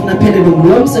emsebenzini abafuna aphelele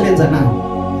ngulo msebenza nawo.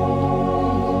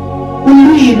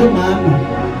 Ulwile umama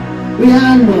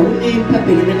uyalwa unempha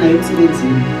abhekene nayo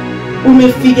emsebenzini. Uma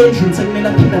efika endlini sekumele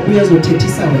aphinde abuye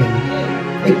azothethisa wena,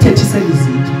 ekuthethisela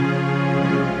izitya.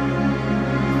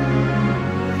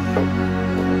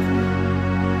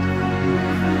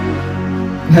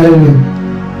 Haleluya.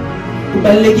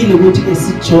 Kubalulekile ukuthi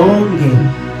sijonge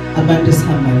abantu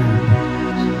esihamba nabo.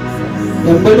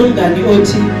 Yabona umngani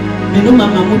othi mina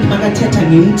umama umuntu makathetha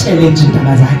ngimtshele nje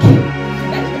indaba zakhe.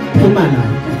 Phuma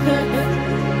nawo.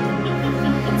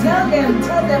 Tell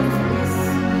them this.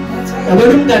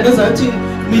 Yabona umngani ozathi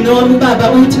mina wami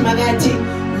ubaba uthi makathi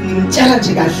ngimtshela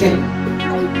nje kahle.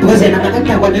 Because yena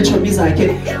makadakwa nechomi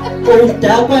zakhe.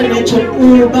 Udakwa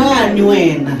nechomi ubani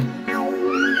wena?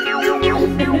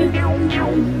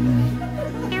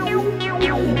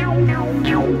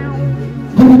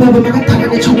 Baba makataka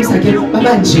nechomi zakhe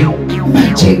baba nje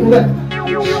uba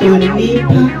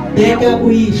hlonipha beka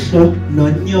uyihlo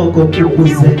nonyoko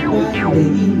ukuze kwande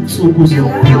insuku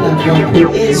zokuphila kwakho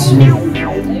ezweni.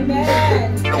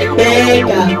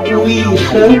 Beka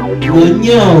uyihlo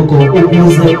nonyoko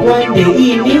ukuze kwande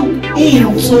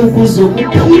insuku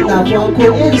zokuphila kwakho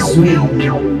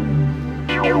ezweni.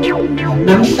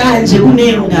 Namhlanje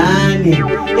kunengane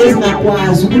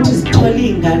ezingakwazi ukuthi zithole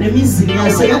ingane emizini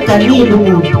yasekaganile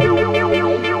umuntu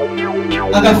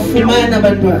akafumana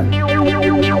abantwana.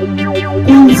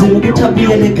 Kunzima ukuthi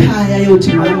abuyele ekhaya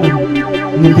yothi mama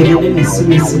ngibhekene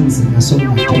nesimo esinzima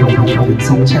sokungathola abantwana,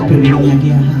 semtshadweni iminyaka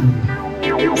iyahamba,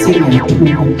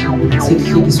 sengiyathuka umtshadweni,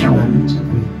 sekuhlekiswa nami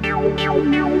emtshadweni.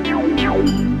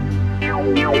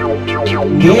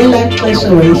 Ngela xesha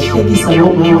wayehlekisa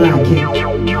ngomama wakhe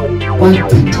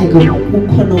kwachitheka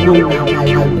ukhona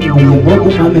okonakala kuye, ngoba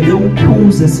umama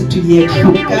bemkhuza sithi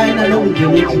uyehlukana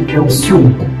nokungena endlini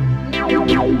ngobusuku,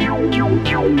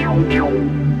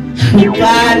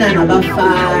 hlukana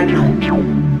nabafana.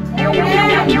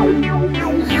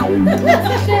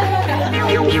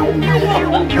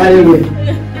 Haleluya.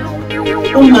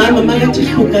 Umama makathi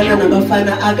hlukana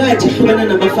nabafana akathi hlukana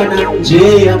nabafana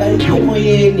nje akayikho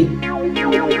emoyeni.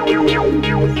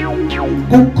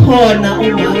 Kukhona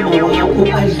umama wakho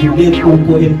adlule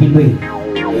kuko empilweni,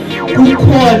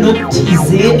 kukhona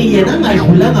okuthizeni yena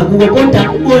angadlulanga kuko kodwa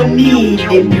onile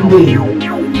empilweni,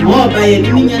 ngoba yena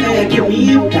iminyaka yakhe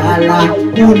midala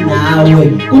kunawe,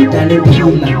 kudala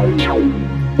ephila.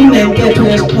 Kunentetho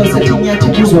yesiXhosa ethi inyathi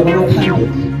kuzwa kwabaphambili.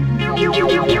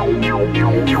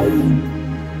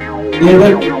 Yebo,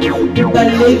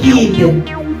 kubalulekile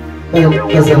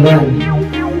bazalwane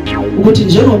ukuthi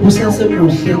njengoba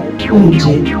usasemuhle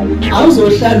unje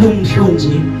awuzohlala umhlo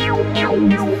nje.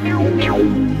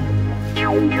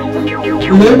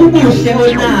 Lobu buhle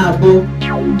onabo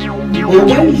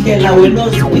ngokwendlela wena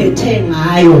oziphethe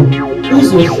ngayo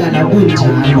uzohlala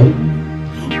kunjalo,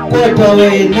 kodwa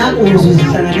wena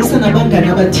uzozihlanganisa nabangani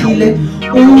abathile,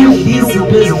 udle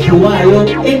izinto ezidliwayo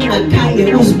engakhange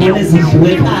uzibone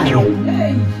zidliwe ekhaya.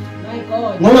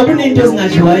 Ngoba kunento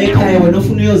ezingadliwayo ekhaya wena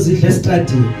ufuna uyozidla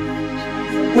estradini.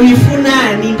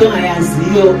 Uyifunani into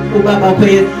ongayaziyo?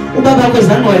 Ubabakho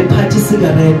zange wayiphatha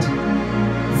isigarethi,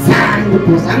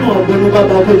 zange wabona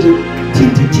ubabakho nje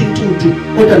thinti,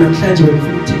 kodwa namhlanje wena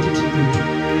ufuna thinti.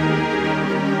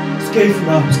 Scave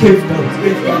now.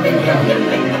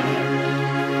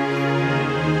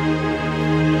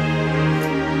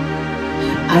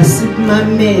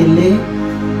 Asimamele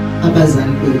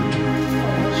abazali bethu,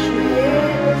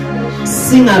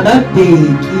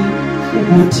 singababheki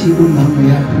ukuthi umama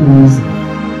uyaphuza,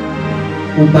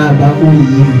 ubaba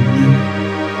uyini.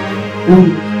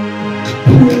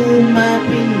 Uma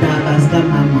kwindaba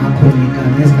zikamama wakho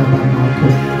negama zikababa wakho,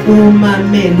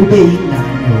 umamele ube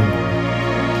yingane.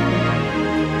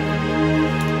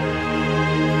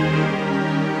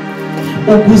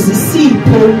 Ukuze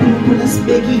isipho uNkulunkulu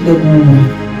asibekile kuwe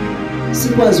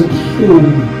sikwazi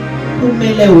ukuhluma,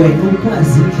 kumele wena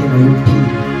ukwazi indlela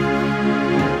yokuphila,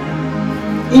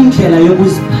 indlela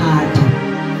yokuziphatha.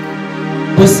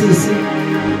 Bosisi,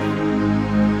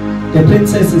 the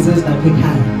princesses ezilapha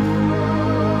ekhaya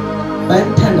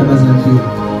bayathanda abazali.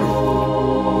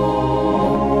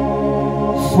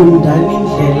 Fundani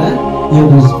indlela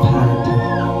yokuziphatha,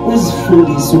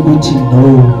 uzifundise ukuthi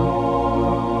no.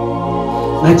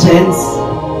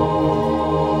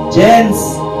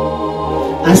 Gents,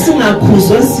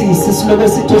 asingakhuzwa sisi siloko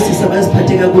sithi osisi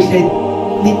abaziphathe kakuhle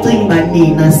nicinga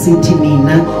nina sithi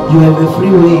nina you have a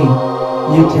free way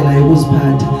yendlela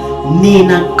yokuziphatha.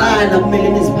 Nina qala kumele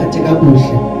niziphathe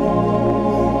kakuhle.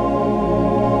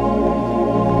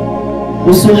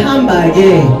 Usuhamba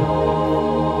ke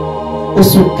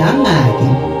usuganga ke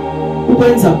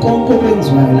ukwenza konke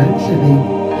okwenziwayo la emhlabeni,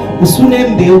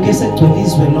 usunembewu ke segcwele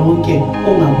izwe lonke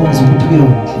ongakwazi ukuthi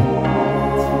uyondle.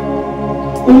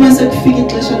 Uma sekufika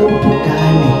ixesha lokuthi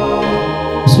ugane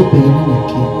usubhekene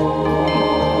nenkinga.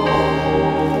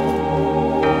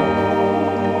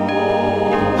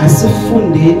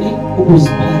 Asifundeni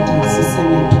ukuziphatha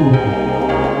sisenethuba.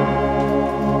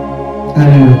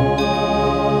 Haleluya.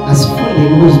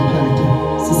 Asifundeni ukuziphatha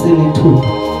sisenethuba.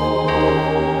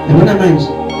 Yabona manje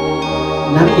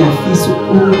nami ngiyafisa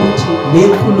ukuthi le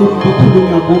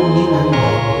khulunywa ngomlingana,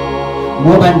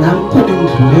 ngoba nami khona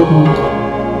ngidlule kuko.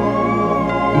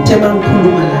 Ngithe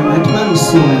mangikhuluma la ngathi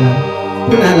mangisuka la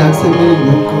kunala kusemele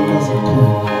ngiyomqonqoza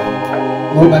khona,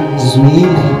 ngoba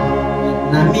ngizwile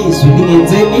nami izwi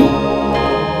lingenzeni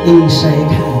lingishaye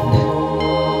ekhanda,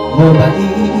 ngoba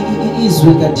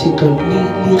izwi kaThixo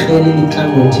lihlele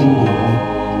linhlangothi mbili,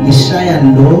 lishaya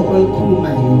lo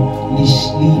olikhulumayo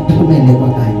liphumele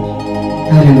kwabanye.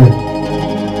 Haleluya.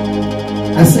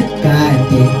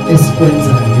 asigade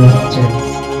esikwenzayo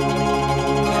James.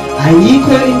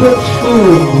 Ayikho into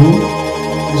ebuhlungu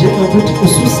njengokuthi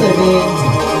ususebenza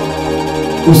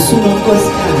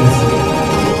usunonkosikazi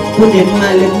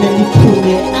kunemali ekumele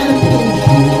iphume apha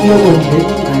endlini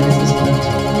iyokondlela ingane sesikhathi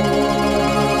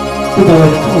kuba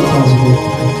wena awukwazi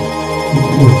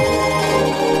ukukhulu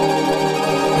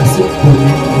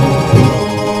asikubone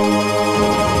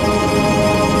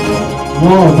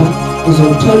ngoba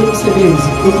uzothola umsebenzi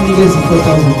ukunikeza 4,500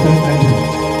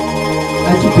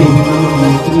 athi baby mama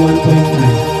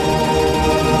 1.9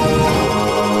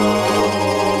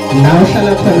 la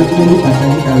uhlala khona kumele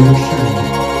ubhadale indawo yokuhlala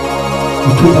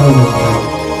 2,000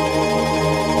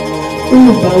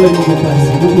 uma wena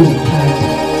ukwazi ukuziphatha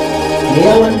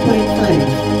leya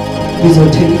 1.5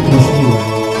 izothenga igrocery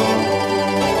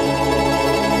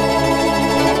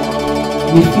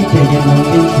nifike-ke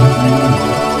nonke endlini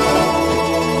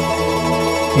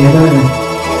yabona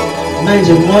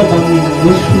manje ngoba mina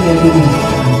ngohluleka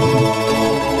ukuziphatha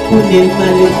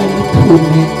kunemali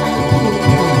ephume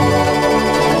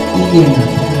iye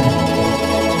ngaphandle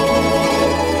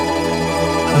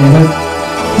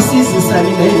isizisa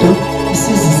lento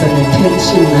isizisa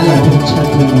ne-tension nalapho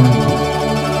emshadweni wakho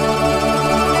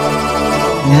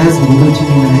yazi ukuthi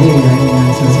mina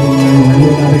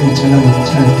ngisasenalokabe ngitshela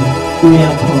ngomshado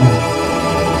uyakhona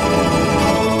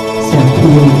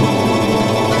siyakhula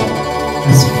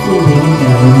asifunde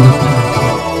indlela yokuziphatha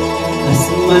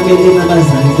asimameleni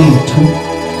abazali bethu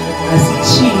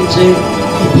asitshintshe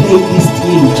i-playlist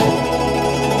yethu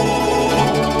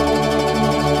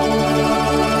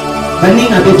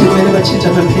baningi abethu kumele batshintshe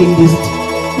ama-playlist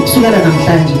kusukela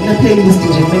namhlanje kuna-playlist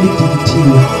nje kumele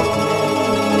idikithiwe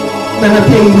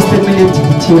kunama-playlist ekumele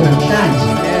idikithiwe namhlanje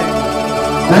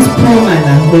basiphuma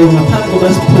la ngaphambi koba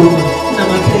siphuma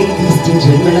kunama-playlist nje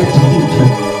kumele adikithwe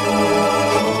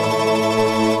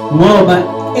ngoba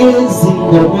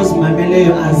ezingoma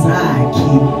ozimameleyo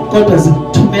azakhi kodwa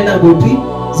zikuthumela kuphi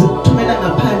zikuthumela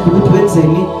ngaphandle ukuthi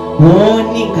wenzeni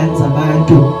wone ingane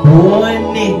zabantu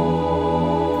wone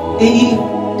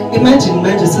imagine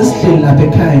manje sesihleli lapha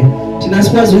ekhaya thina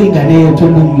sikwazi uyingane yethu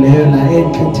olungileyo la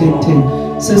enhle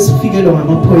sesifikelwa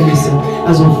ngamaphoyisa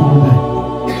azofuna ubani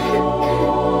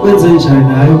wenze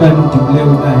njani hayi ubani udubule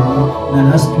ubani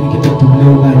nalast week edubule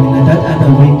ubani na that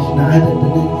other week na other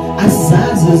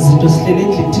azazi izinto sihlele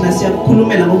endlini thina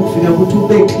siyakukhulumela ngokufika ukuthi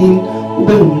ube clean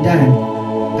ube ngumntana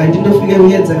kanti into ofike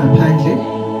uyenze ngaphandle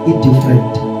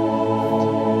i-different.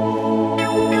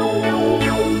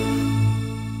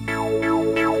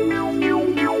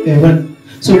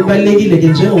 So kubalulekile-ke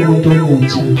njengomuntu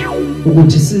omutsha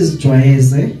ukuthi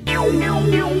sizijwayeze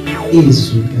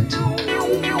izwi likaThixo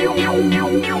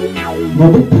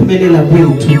ngoba ukuphumelela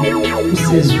kwethu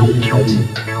kusezwini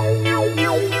likaThixo.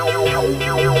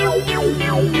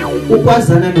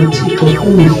 Ukwazana noThixo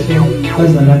kuhle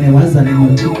bazalwane wazana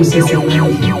noThixo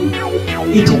usesemandleni.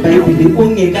 Ithi iBhayibheli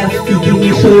ungekafiki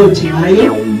imihlo yothi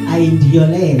ngayo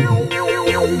ayindiyolele.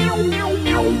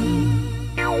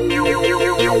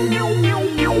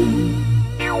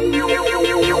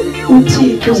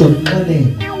 uThixo uzokuxolela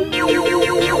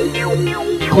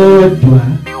kodwa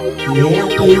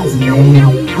lento yenzileyo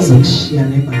izokushiya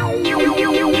nebala.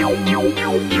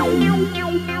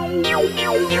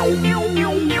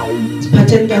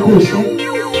 Siphatheni kakuhle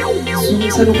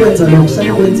sukuthatha ukwenza lokho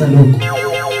sanokwenza lokho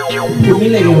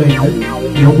uphumile-ke wena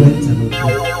nokwenza lokho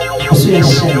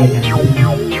usuyashayeka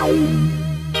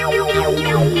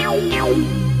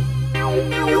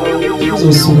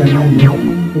uzosuka nalo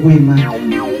ukuyimali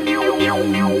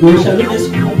uyohlala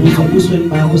unesikhumbuzo ebusweni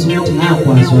bakho sokuthi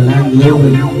ngakwazwa la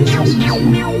ngiyowena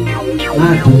esisizweni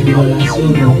ngadudulwa la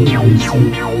siyobabuyisela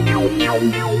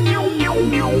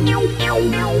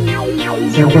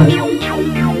siyakwazi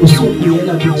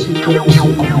usubuyela kuThixo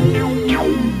usuqala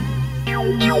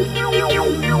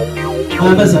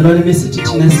abazalwane besithi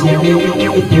thina siya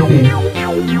eDurban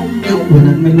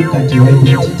wena kumele ugade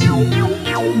wayekuthi thina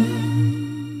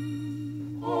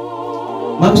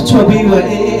makuthiwa kuyiwa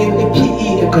e-PE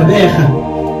eGqeberha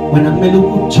wena kumele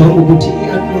ujonge ukuthi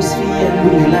i-atmosphere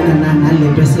iyalungelana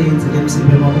nalento eseyenzile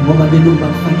emzimbeni wakho ngoba belungu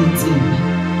bakufaka insimbi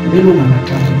belungu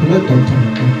amaxhaga kulo doctor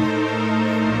amaxhaga.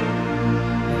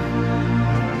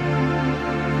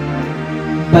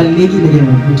 Balulekile-ke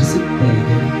ngokuthi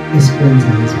sikubheke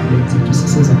esikwenzayo ezimpilweni zethu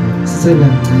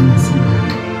sisebancane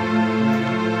singaka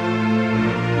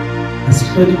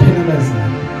asihlonipheni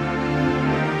abazali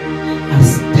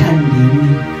asithandeni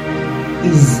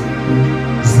izinto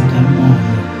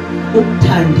zikamoya.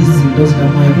 Ukuthanda izinto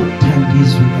zikamoya ukuthanda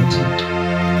izwi likaThixo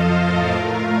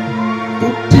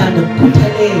ukuthanda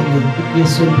kukhuthalele ukuya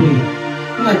esontweni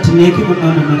ungadineki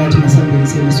kumama makathi masambeni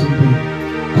siye esontweni.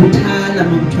 Khuthala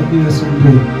makuthiwa kuyiwe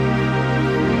esontweni,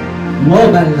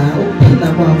 ngoba la ukuphila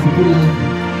kwakho kulapho.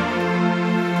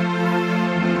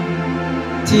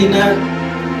 Thina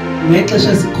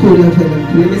ngexesha sikhula phela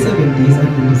ngikhulela 7 days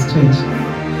Adventist Church.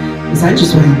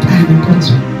 Usanjiswa yinkani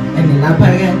enkonzweni, and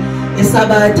lapha-ke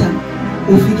eSabatha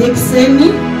ufike ekuseni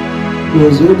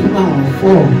uyoze uyophuma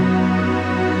ngo-4.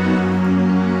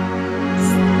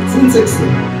 Since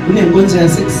ekuseni kunenkonzo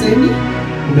yasekuseni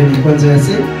kube nenkonzo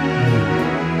yasemini.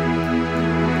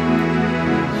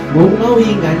 Ngoba uma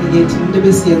uyingane-ke thina into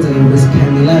ebesiyenza-ke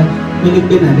besikhangela kumele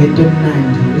kube nalento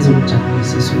emnandi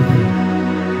ezokujabulisa esontweni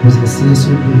ukuze siye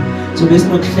esontweni. So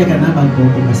besinokuhleka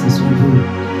nabagogo basesontweni.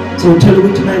 So uthola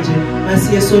ukuthi manje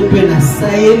masiye esontweni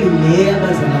asisayeli le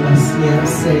abazali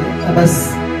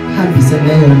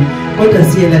abasihambisele yona, kodwa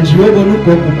siyela nje uyobona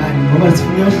ugogo ubani ngoba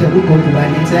sifuna uyohleka ugogo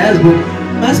ubani. And siyazi ukuthi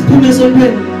masiphume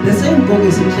esontweni the same gogo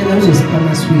esimhleka uzosipha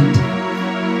amaswiti.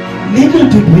 Little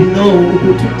did we know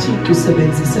ukuthi uThixo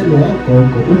usebenzise lo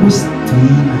wagogo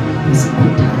ukusigcina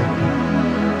isikhuthala.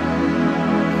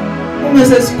 Uma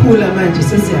sesikhula manje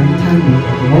sesiyamthanda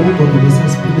ugogo ngoba ugogo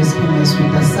besasiphiwe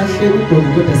amaswiti. Asisahleki ugogo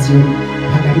kodwa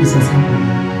siyophakamisa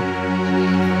sambona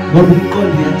ngoba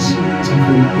umqondo uyatshintsha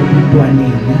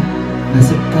ebuntwaneni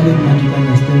nasekuqaleni manje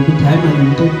uku-understand ukuthi hayi manje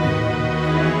umuntu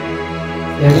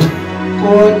yabo.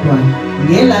 Kodwa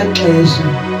ngela xesha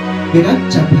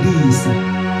bekakujabulisa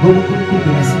ngoba uNkulunkulu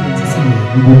bekasebenzisa yena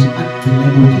ukuthi akugcine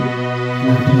kuphi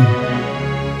naphila.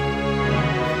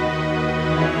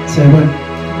 Siyabona?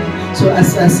 So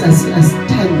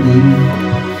asithandeni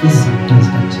izinto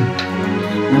zikaThixo.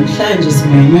 Namhlanje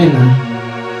simenywe la,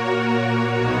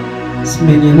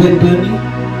 simenyelwe ntoni?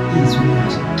 Izwi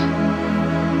likaThixo.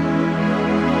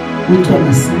 Kuthiwa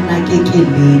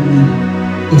masinakekeleni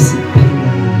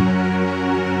esiphilayo.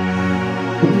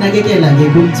 Ukunakekela-ke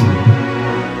kunzima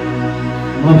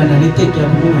ngoba nale teki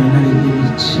yakho ungayinakekeli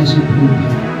isheshe iphuphe.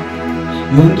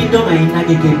 Yonke into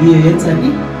ongayinakekeliyo yenzani?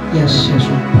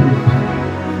 Iyashesha ukuphupha,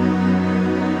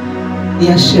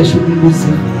 iyashesha ukuluza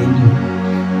ivalue.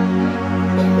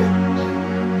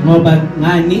 Ngoba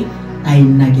ngani?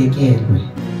 Ayinakekelwe.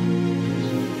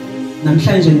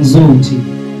 Namhlanje ngizothi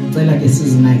ngicela ke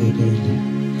sizinakekele.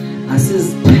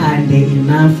 Asizithande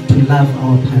enough to love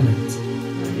our parents.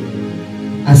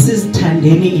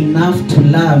 Asizithandeni enough to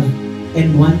love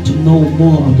and want to know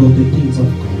more about the things of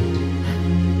God.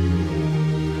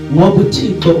 Ngoba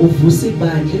uThixo uvusa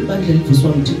ibandla, ibandla livuswa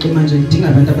nguThixo manje lidinga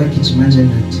abantu abagijima manje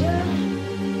nathi.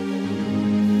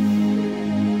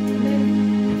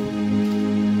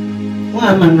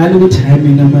 Ungamangala ukuthi hayi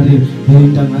mina Maria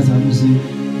intanga zami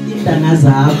intanga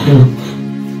zakho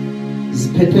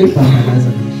ziphethwe ibhangalaza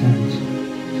namhlanje.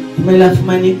 Kumele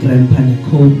afumane igrandpa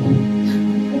necoke.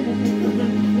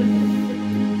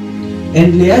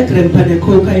 And leya grandpa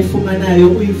necoke ayifumanayo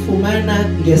uyifumana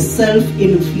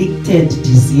nge-self-inflicted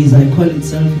disease. I call it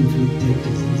self-inflicted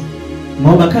disease.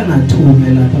 Ngoba khangathume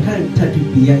lapha, khangithatha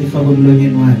ibhiya ifakwe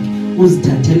emlonyeni wakhe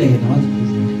uzithathele yena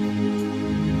waziphuzela.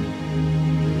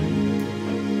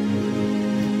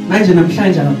 Manje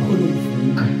namhlanje akakhona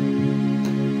ukuvuka.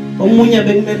 Omunye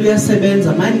bekumele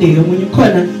uyasebenza Monday, omunye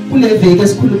ukhona kule veki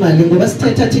esikhuluma le ngoba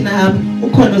sithetha thina apha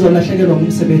ukhona ozolahlekelwa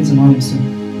ngumsebenzi ngomso.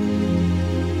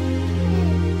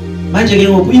 Manje ke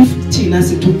ngoku if thina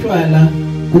sithutshwala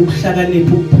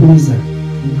ukuhlakanipha ukuphuza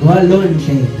ngalo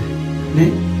ndlela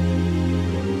ne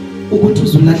ukuthi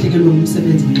uzulahlekelwe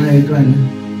ngumsebenzi ngenxa yotshwala,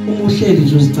 uma uhleli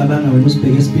nje uzicabanga wena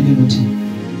usibheke esipilini uthi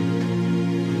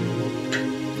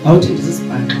awuthi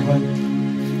isibhanqa kodwa.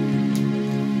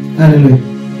 Hallelujah.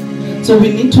 So we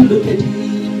need to look at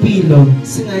impilo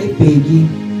singayibheki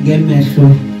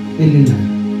ngemehlo elilala,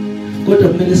 kodwa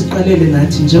kumele siqalele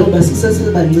nathi njengoba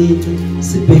sisesebancinci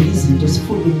sibheke izinto,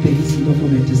 sifuna ukubheka izinto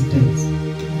from a distance.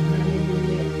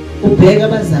 Ubheka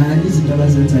abazali izinto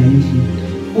abazenza endlini,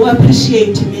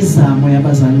 u-appreciate imizamo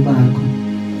yabazali bakho.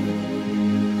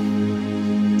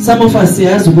 Some of us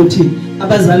siyazi ukuthi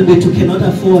abazali bethu cannot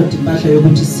afford impahla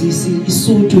yokuthi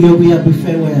isutu yokuya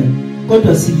kwi-farewell,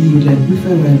 kodwa siyile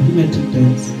kwi-farewell kwi-matric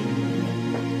dance.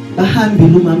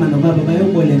 Bahambile umama nobaba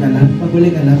bayoboleka lapho,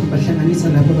 baboleka lapho, bahlanganisa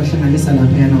lapho, bahlanganisa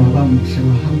lapho, yana wabamuhle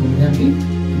wahamba uyaphi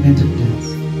i-matric dance.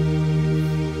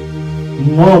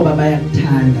 Ngoba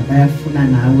bayakuthanda, bayafuna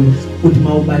nawe uthi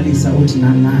mawubalisa uthi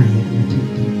nanaye i-matric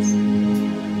dance.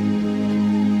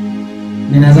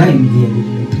 Mina zange ngiye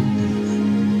kwi-matric dance.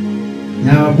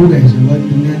 Yawabuka nje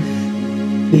abantu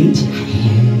bengithi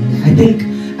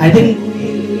I think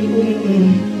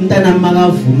mntana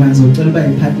makavuma ngizocela uba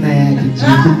ipartner yakhe nje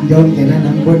ngiyongena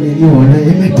nambone ihona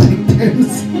ye-matric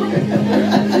dance.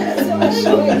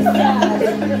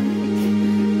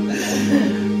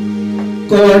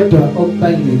 Kodwa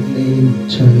okubalulekileyo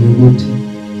ngitshoyo ukuthi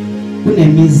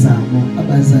kunemizamo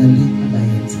abazali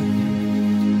abayenza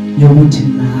yokuthi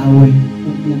nawe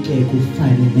ubuke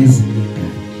kufane nezinye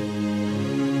ingane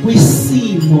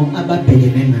kwisimo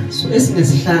ababhekene naso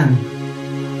esingesihlanga.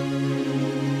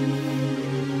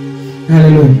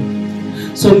 Hallelujah.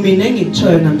 So mina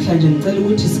ngitshoyo namhlanje ngicela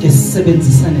ukuthi sike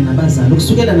sisebenzisane nabazali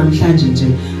kusukela namhlanje nje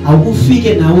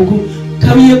awukufike nawe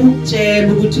khawuye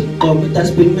ukutshela ukuthi uqobo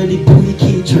dustbin kumele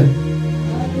ikhitshwe.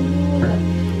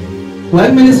 Why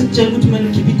kumele sikutshela ukuthi kumele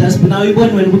ukhiphe idustbin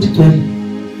awuyiboni wena ukuthi igcwele?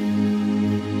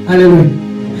 Hallelujah.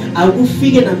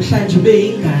 Awukufike namhlanje ube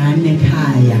ingane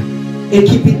ekhaya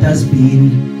ekhipha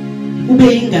idustbin,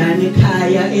 ube ingane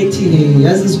ekhaya ethi hey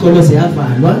yazi isikolo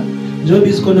ziyavalwa njengoba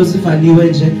izikolo zivaliwe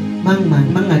nje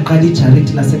mangaqala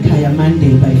icharity lasekhaya Monday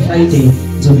by Friday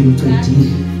zobe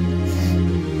ngicedile.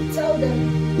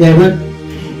 Yebo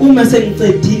uma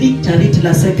sengicedile icharity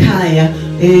lasekhaya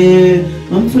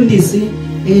mamfundisi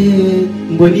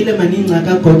ngibonile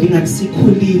maningcaka gogo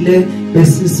ingakusikhulile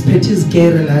bese siphethe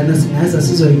izigere lana singaza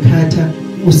sizoyikhatha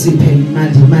usiphe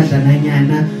imali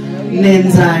madlananyana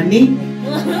nenzani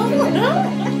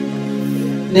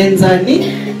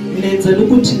nenzela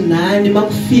ukuthi nani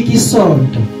makufika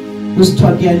isonto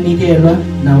usithiwa kuyanikelwa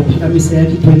na uphakamise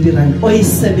yakhe 20 rand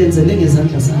oyisebenzele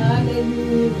ngezandla zakho.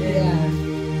 Haleluya.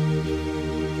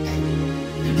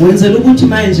 Wenzela ukuthi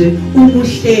manje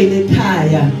umuhlele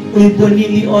ekhaya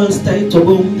uyibonile iOlster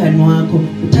igcobe umngane wakho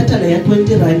uthatha la ya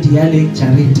 20 rand yale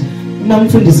charity. Uma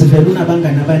umfundisi vele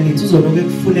unabangani abaninzi uzoloke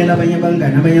kufunela abanye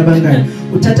abangani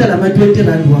uthatha lama 20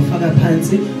 rand wafaka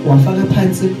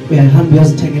phansi uyahamba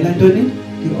uyazithengela ntoni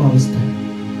iOlster.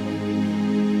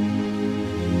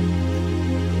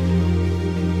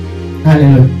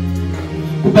 Hallelujah.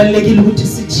 Kubalulekile ukuthi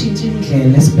sitshintshe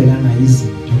indlela esibheka ngayo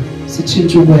izinto,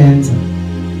 sitshintshe ukwenza.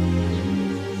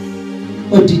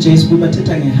 ODJs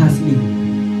kubathetha ngehustling.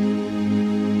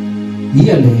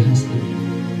 Yiyo le hustling.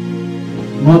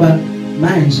 Ngoba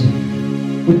manje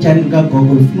utshani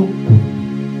kagogo ufuna ukugula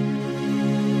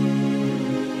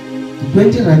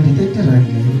 20 rand 30 rand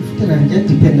 50 rand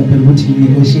yadependa phela ukuthi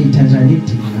negotiate kanjani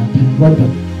idini lapha kodwa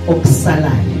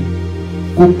okusalayo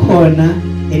kukhona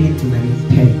enigcina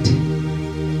niphethe.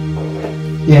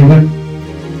 Yebo.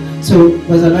 So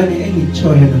bazalwane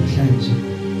engitshoyo namhlanje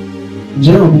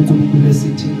njengoba uNkulunkulu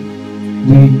esithi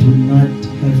we do not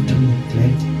have to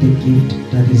neglect the gift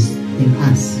that is in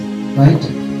us, right?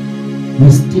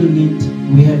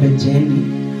 We have a journey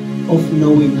of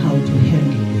knowing how to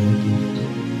handle their gift.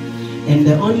 And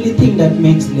the only thing that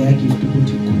makes their gift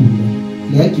ukuthi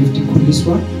ikhule, their gift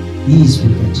ikhuliswa yizwi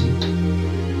likaThixo.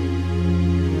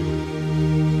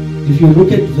 If you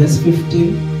look at verse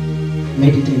 15,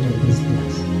 meditate on these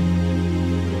things.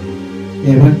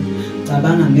 Yebo,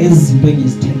 cabanga ngezinto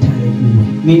engizithethayo kuwe.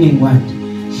 Meaning what?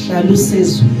 Hlala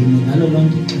usezwini ngalo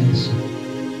lonke ixesha.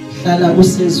 Hlala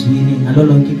usezwini ngalo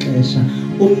lonke ixesha.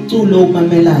 Umculo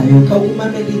umamelayo,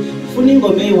 khawumameli ufuna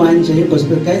ingoma eyi-1 nje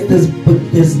gospel. Guys,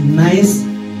 there's nice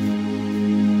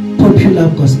popular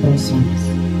gospel songs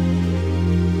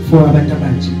for abantu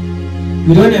abanje.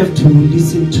 You don't have to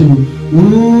listen to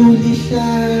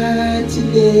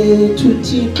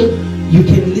you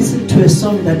can listen to a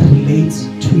song that relates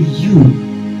to you.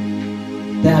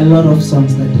 There are a lot of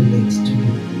songs that relate to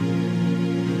you.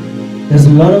 There's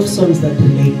a lot of songs that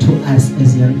relate to us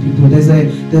as young people. There's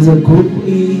a group,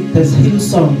 there's Hill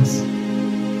Songs.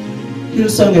 Hill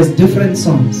Song has different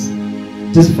songs.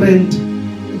 There's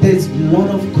a lot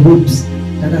of groups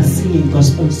that are singing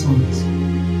gospel songs.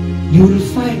 You will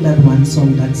find that one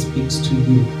song that speaks to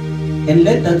you. And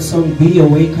let that song be your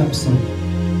wake-up song.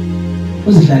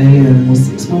 Uzidlalele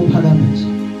ngo-6 mawuphakama nje.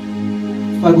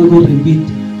 Fake ku-repeat,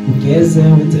 ugeze,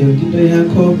 wenze yonke into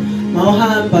yakho.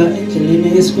 Mawuhamba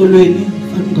endleleni esikolweni,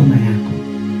 faka ingoma yakho.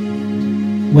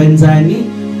 Wenzani?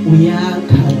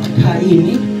 Uyakha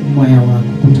ini umoya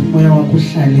wakho. Ukuthi umoya wakho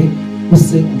uhlale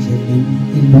usendleleni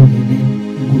elungele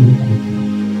uNkulunkulu.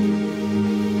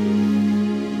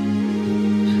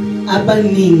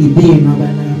 Abaningi benu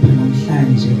abalapha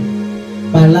namhlanje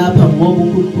balapha ngoba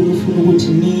uNkulunkulu ufuna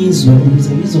ukuthi nizwe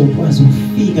ukuze nizokwazi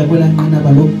ukufika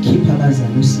kwelanqinaba lokukhipha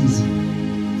abazali usizi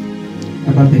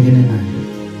ababhekene nayo.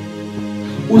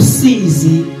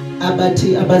 Usizi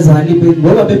abathi abazali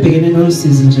ngoba bebhekene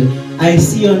nolusizi nje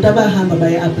ayisiyo into abahamba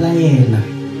baye-applyela,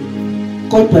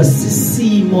 kodwa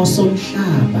sisimo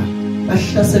somhlaba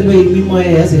bahlaselwe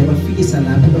imimoya yaze yabafikisa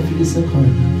lapho bafikise khona.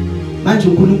 Manje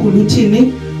uNkulunkulu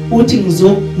uthini? Uthi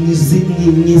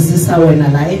ngizisa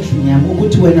wena la endlini yami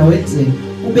ukuthi wena wenze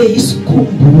ube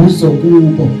yisikhumbuzo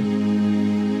kubo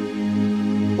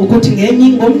ukuthi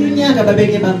ngomnye unyaka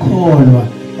babeke bakholwa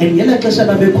and ngela xesha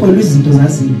babekholwa izinto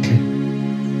zazinhle.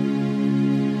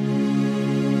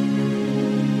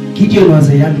 Gideon was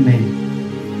a young man,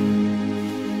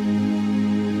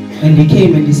 and he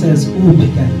came and he says, "Uphi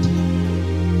kanti?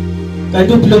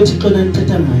 Kanti uphi lo Thixo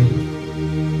nanithetha ngaye?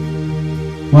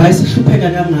 Why sihlupheka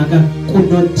kangaka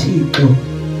kunoThixo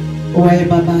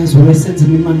owayebabazi owayesenza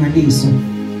imimangaliso?"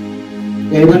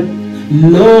 Yayibona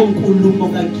lo nkulumo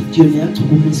kaGideon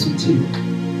yachukumisa uThixo.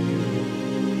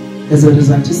 As a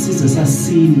result, isizwe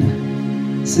sasinda.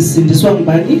 Sisindiswa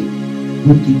ngubani?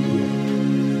 nguGideon.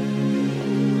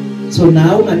 So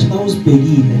now ungathi xa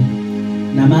uzibhekile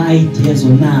nama-ideas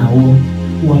onawo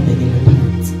uwabhekele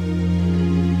phansi.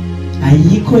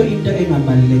 Ayikho into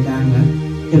engabalulekanga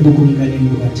ebukumkanini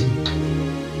bukaThixo,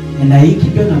 and ayikho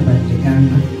into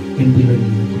engabalulekanga empilweni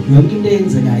yakho. Yonke into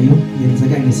eyenzekayo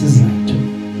yenzeka ngesizathu.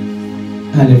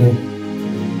 Hallelujah.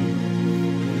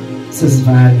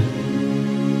 Sesivala.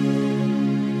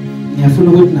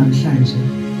 Ngiyafuna ukuthi namhlanje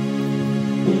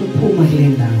uphuma kule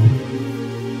ndawo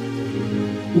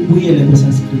ubuyele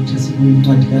kwesa scripture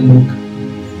sikuyincwadi kaLuka.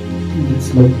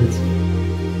 It's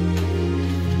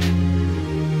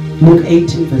Luke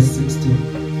 18 verse 16.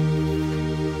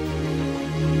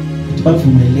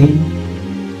 Bavumeleni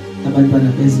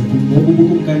abantwana bezimpunzi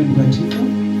ubukumkani bukaThixo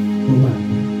bobaba.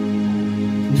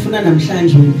 Ngifuna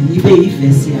namhlanje ibe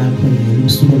ivesi yakho leyo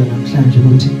usukela namhlanje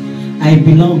ukuthi I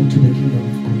belong to the kingdom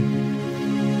of God.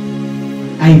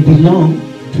 I belong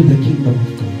to the kingdom of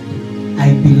God.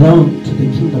 I belong to the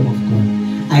kingdom of God.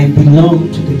 I belong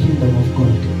to the kingdom of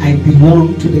God. I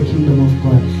belong to the kingdom of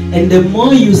God. And the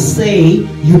more you say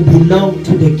you belong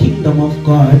to the kingdom of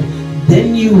God,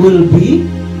 then you will be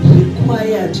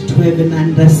required to have an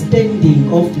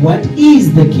understanding of what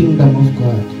is the kingdom of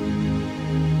God.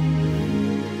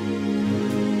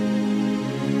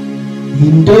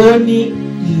 Yindoni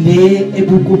le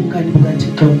ebukumkani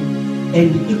bukaThixo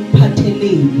and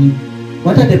ikuphatheleni.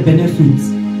 What are the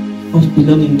benefits of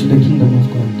belonging to the kingdom of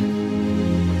God?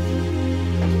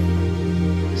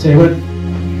 Say what?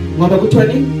 Ngoba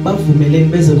kuthiwani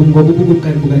bavumeleni beze ngoba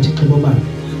ubukumkani bukaThixo bobaba.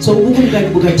 So ubukumkani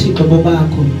bukaThixo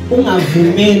bobakho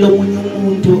ungavumeli omunye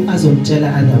umuntu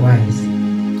azokutshela otherwise.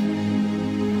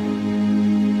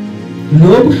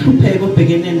 Lo buhlupheko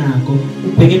ubhekene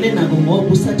nako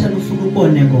ngoba uSathane ufuna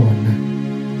ubone kona.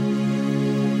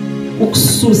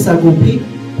 Ukususa kuphi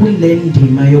kule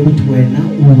ndima yokuthi wena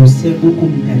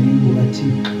usebukumkani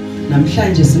bukaThixo.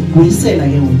 Namhlanje sikubuyisela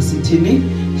ke ngokusithini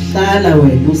hlala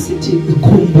wena usithi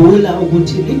ikhumbula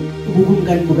ukuthini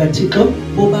ubukumkani bukaThixo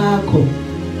bobakho.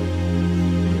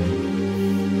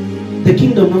 The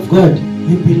kingdom of God,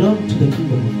 you belong to the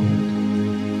kingdom of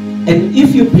God. And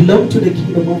if you belong to the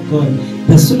kingdom of God,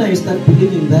 the sooner you start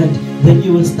believing that, then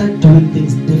you will start doing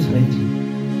things differently.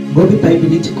 Ngoba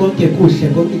iBhayibheli ithi konke kuhle,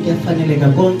 konke kuyafaneleka,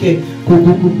 konke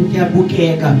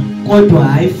kuyabukeka, kodwa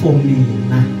hayi for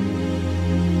mina.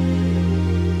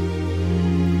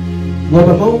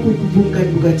 Ngoba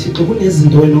mawubukumkani bukaThixo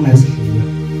kunezinto wena ongazidliyo.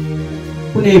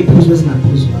 Kuneziphuzo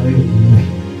ezingaphuzwayo nguwe.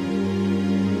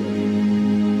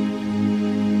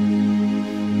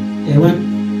 Yabona?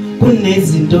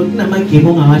 Kunezinto kunamagame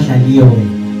ongawadlaliyo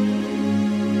wena.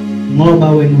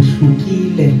 Ngoba wena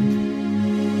uhlukile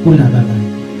kulaba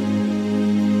bantu.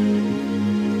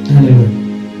 Hallelujah.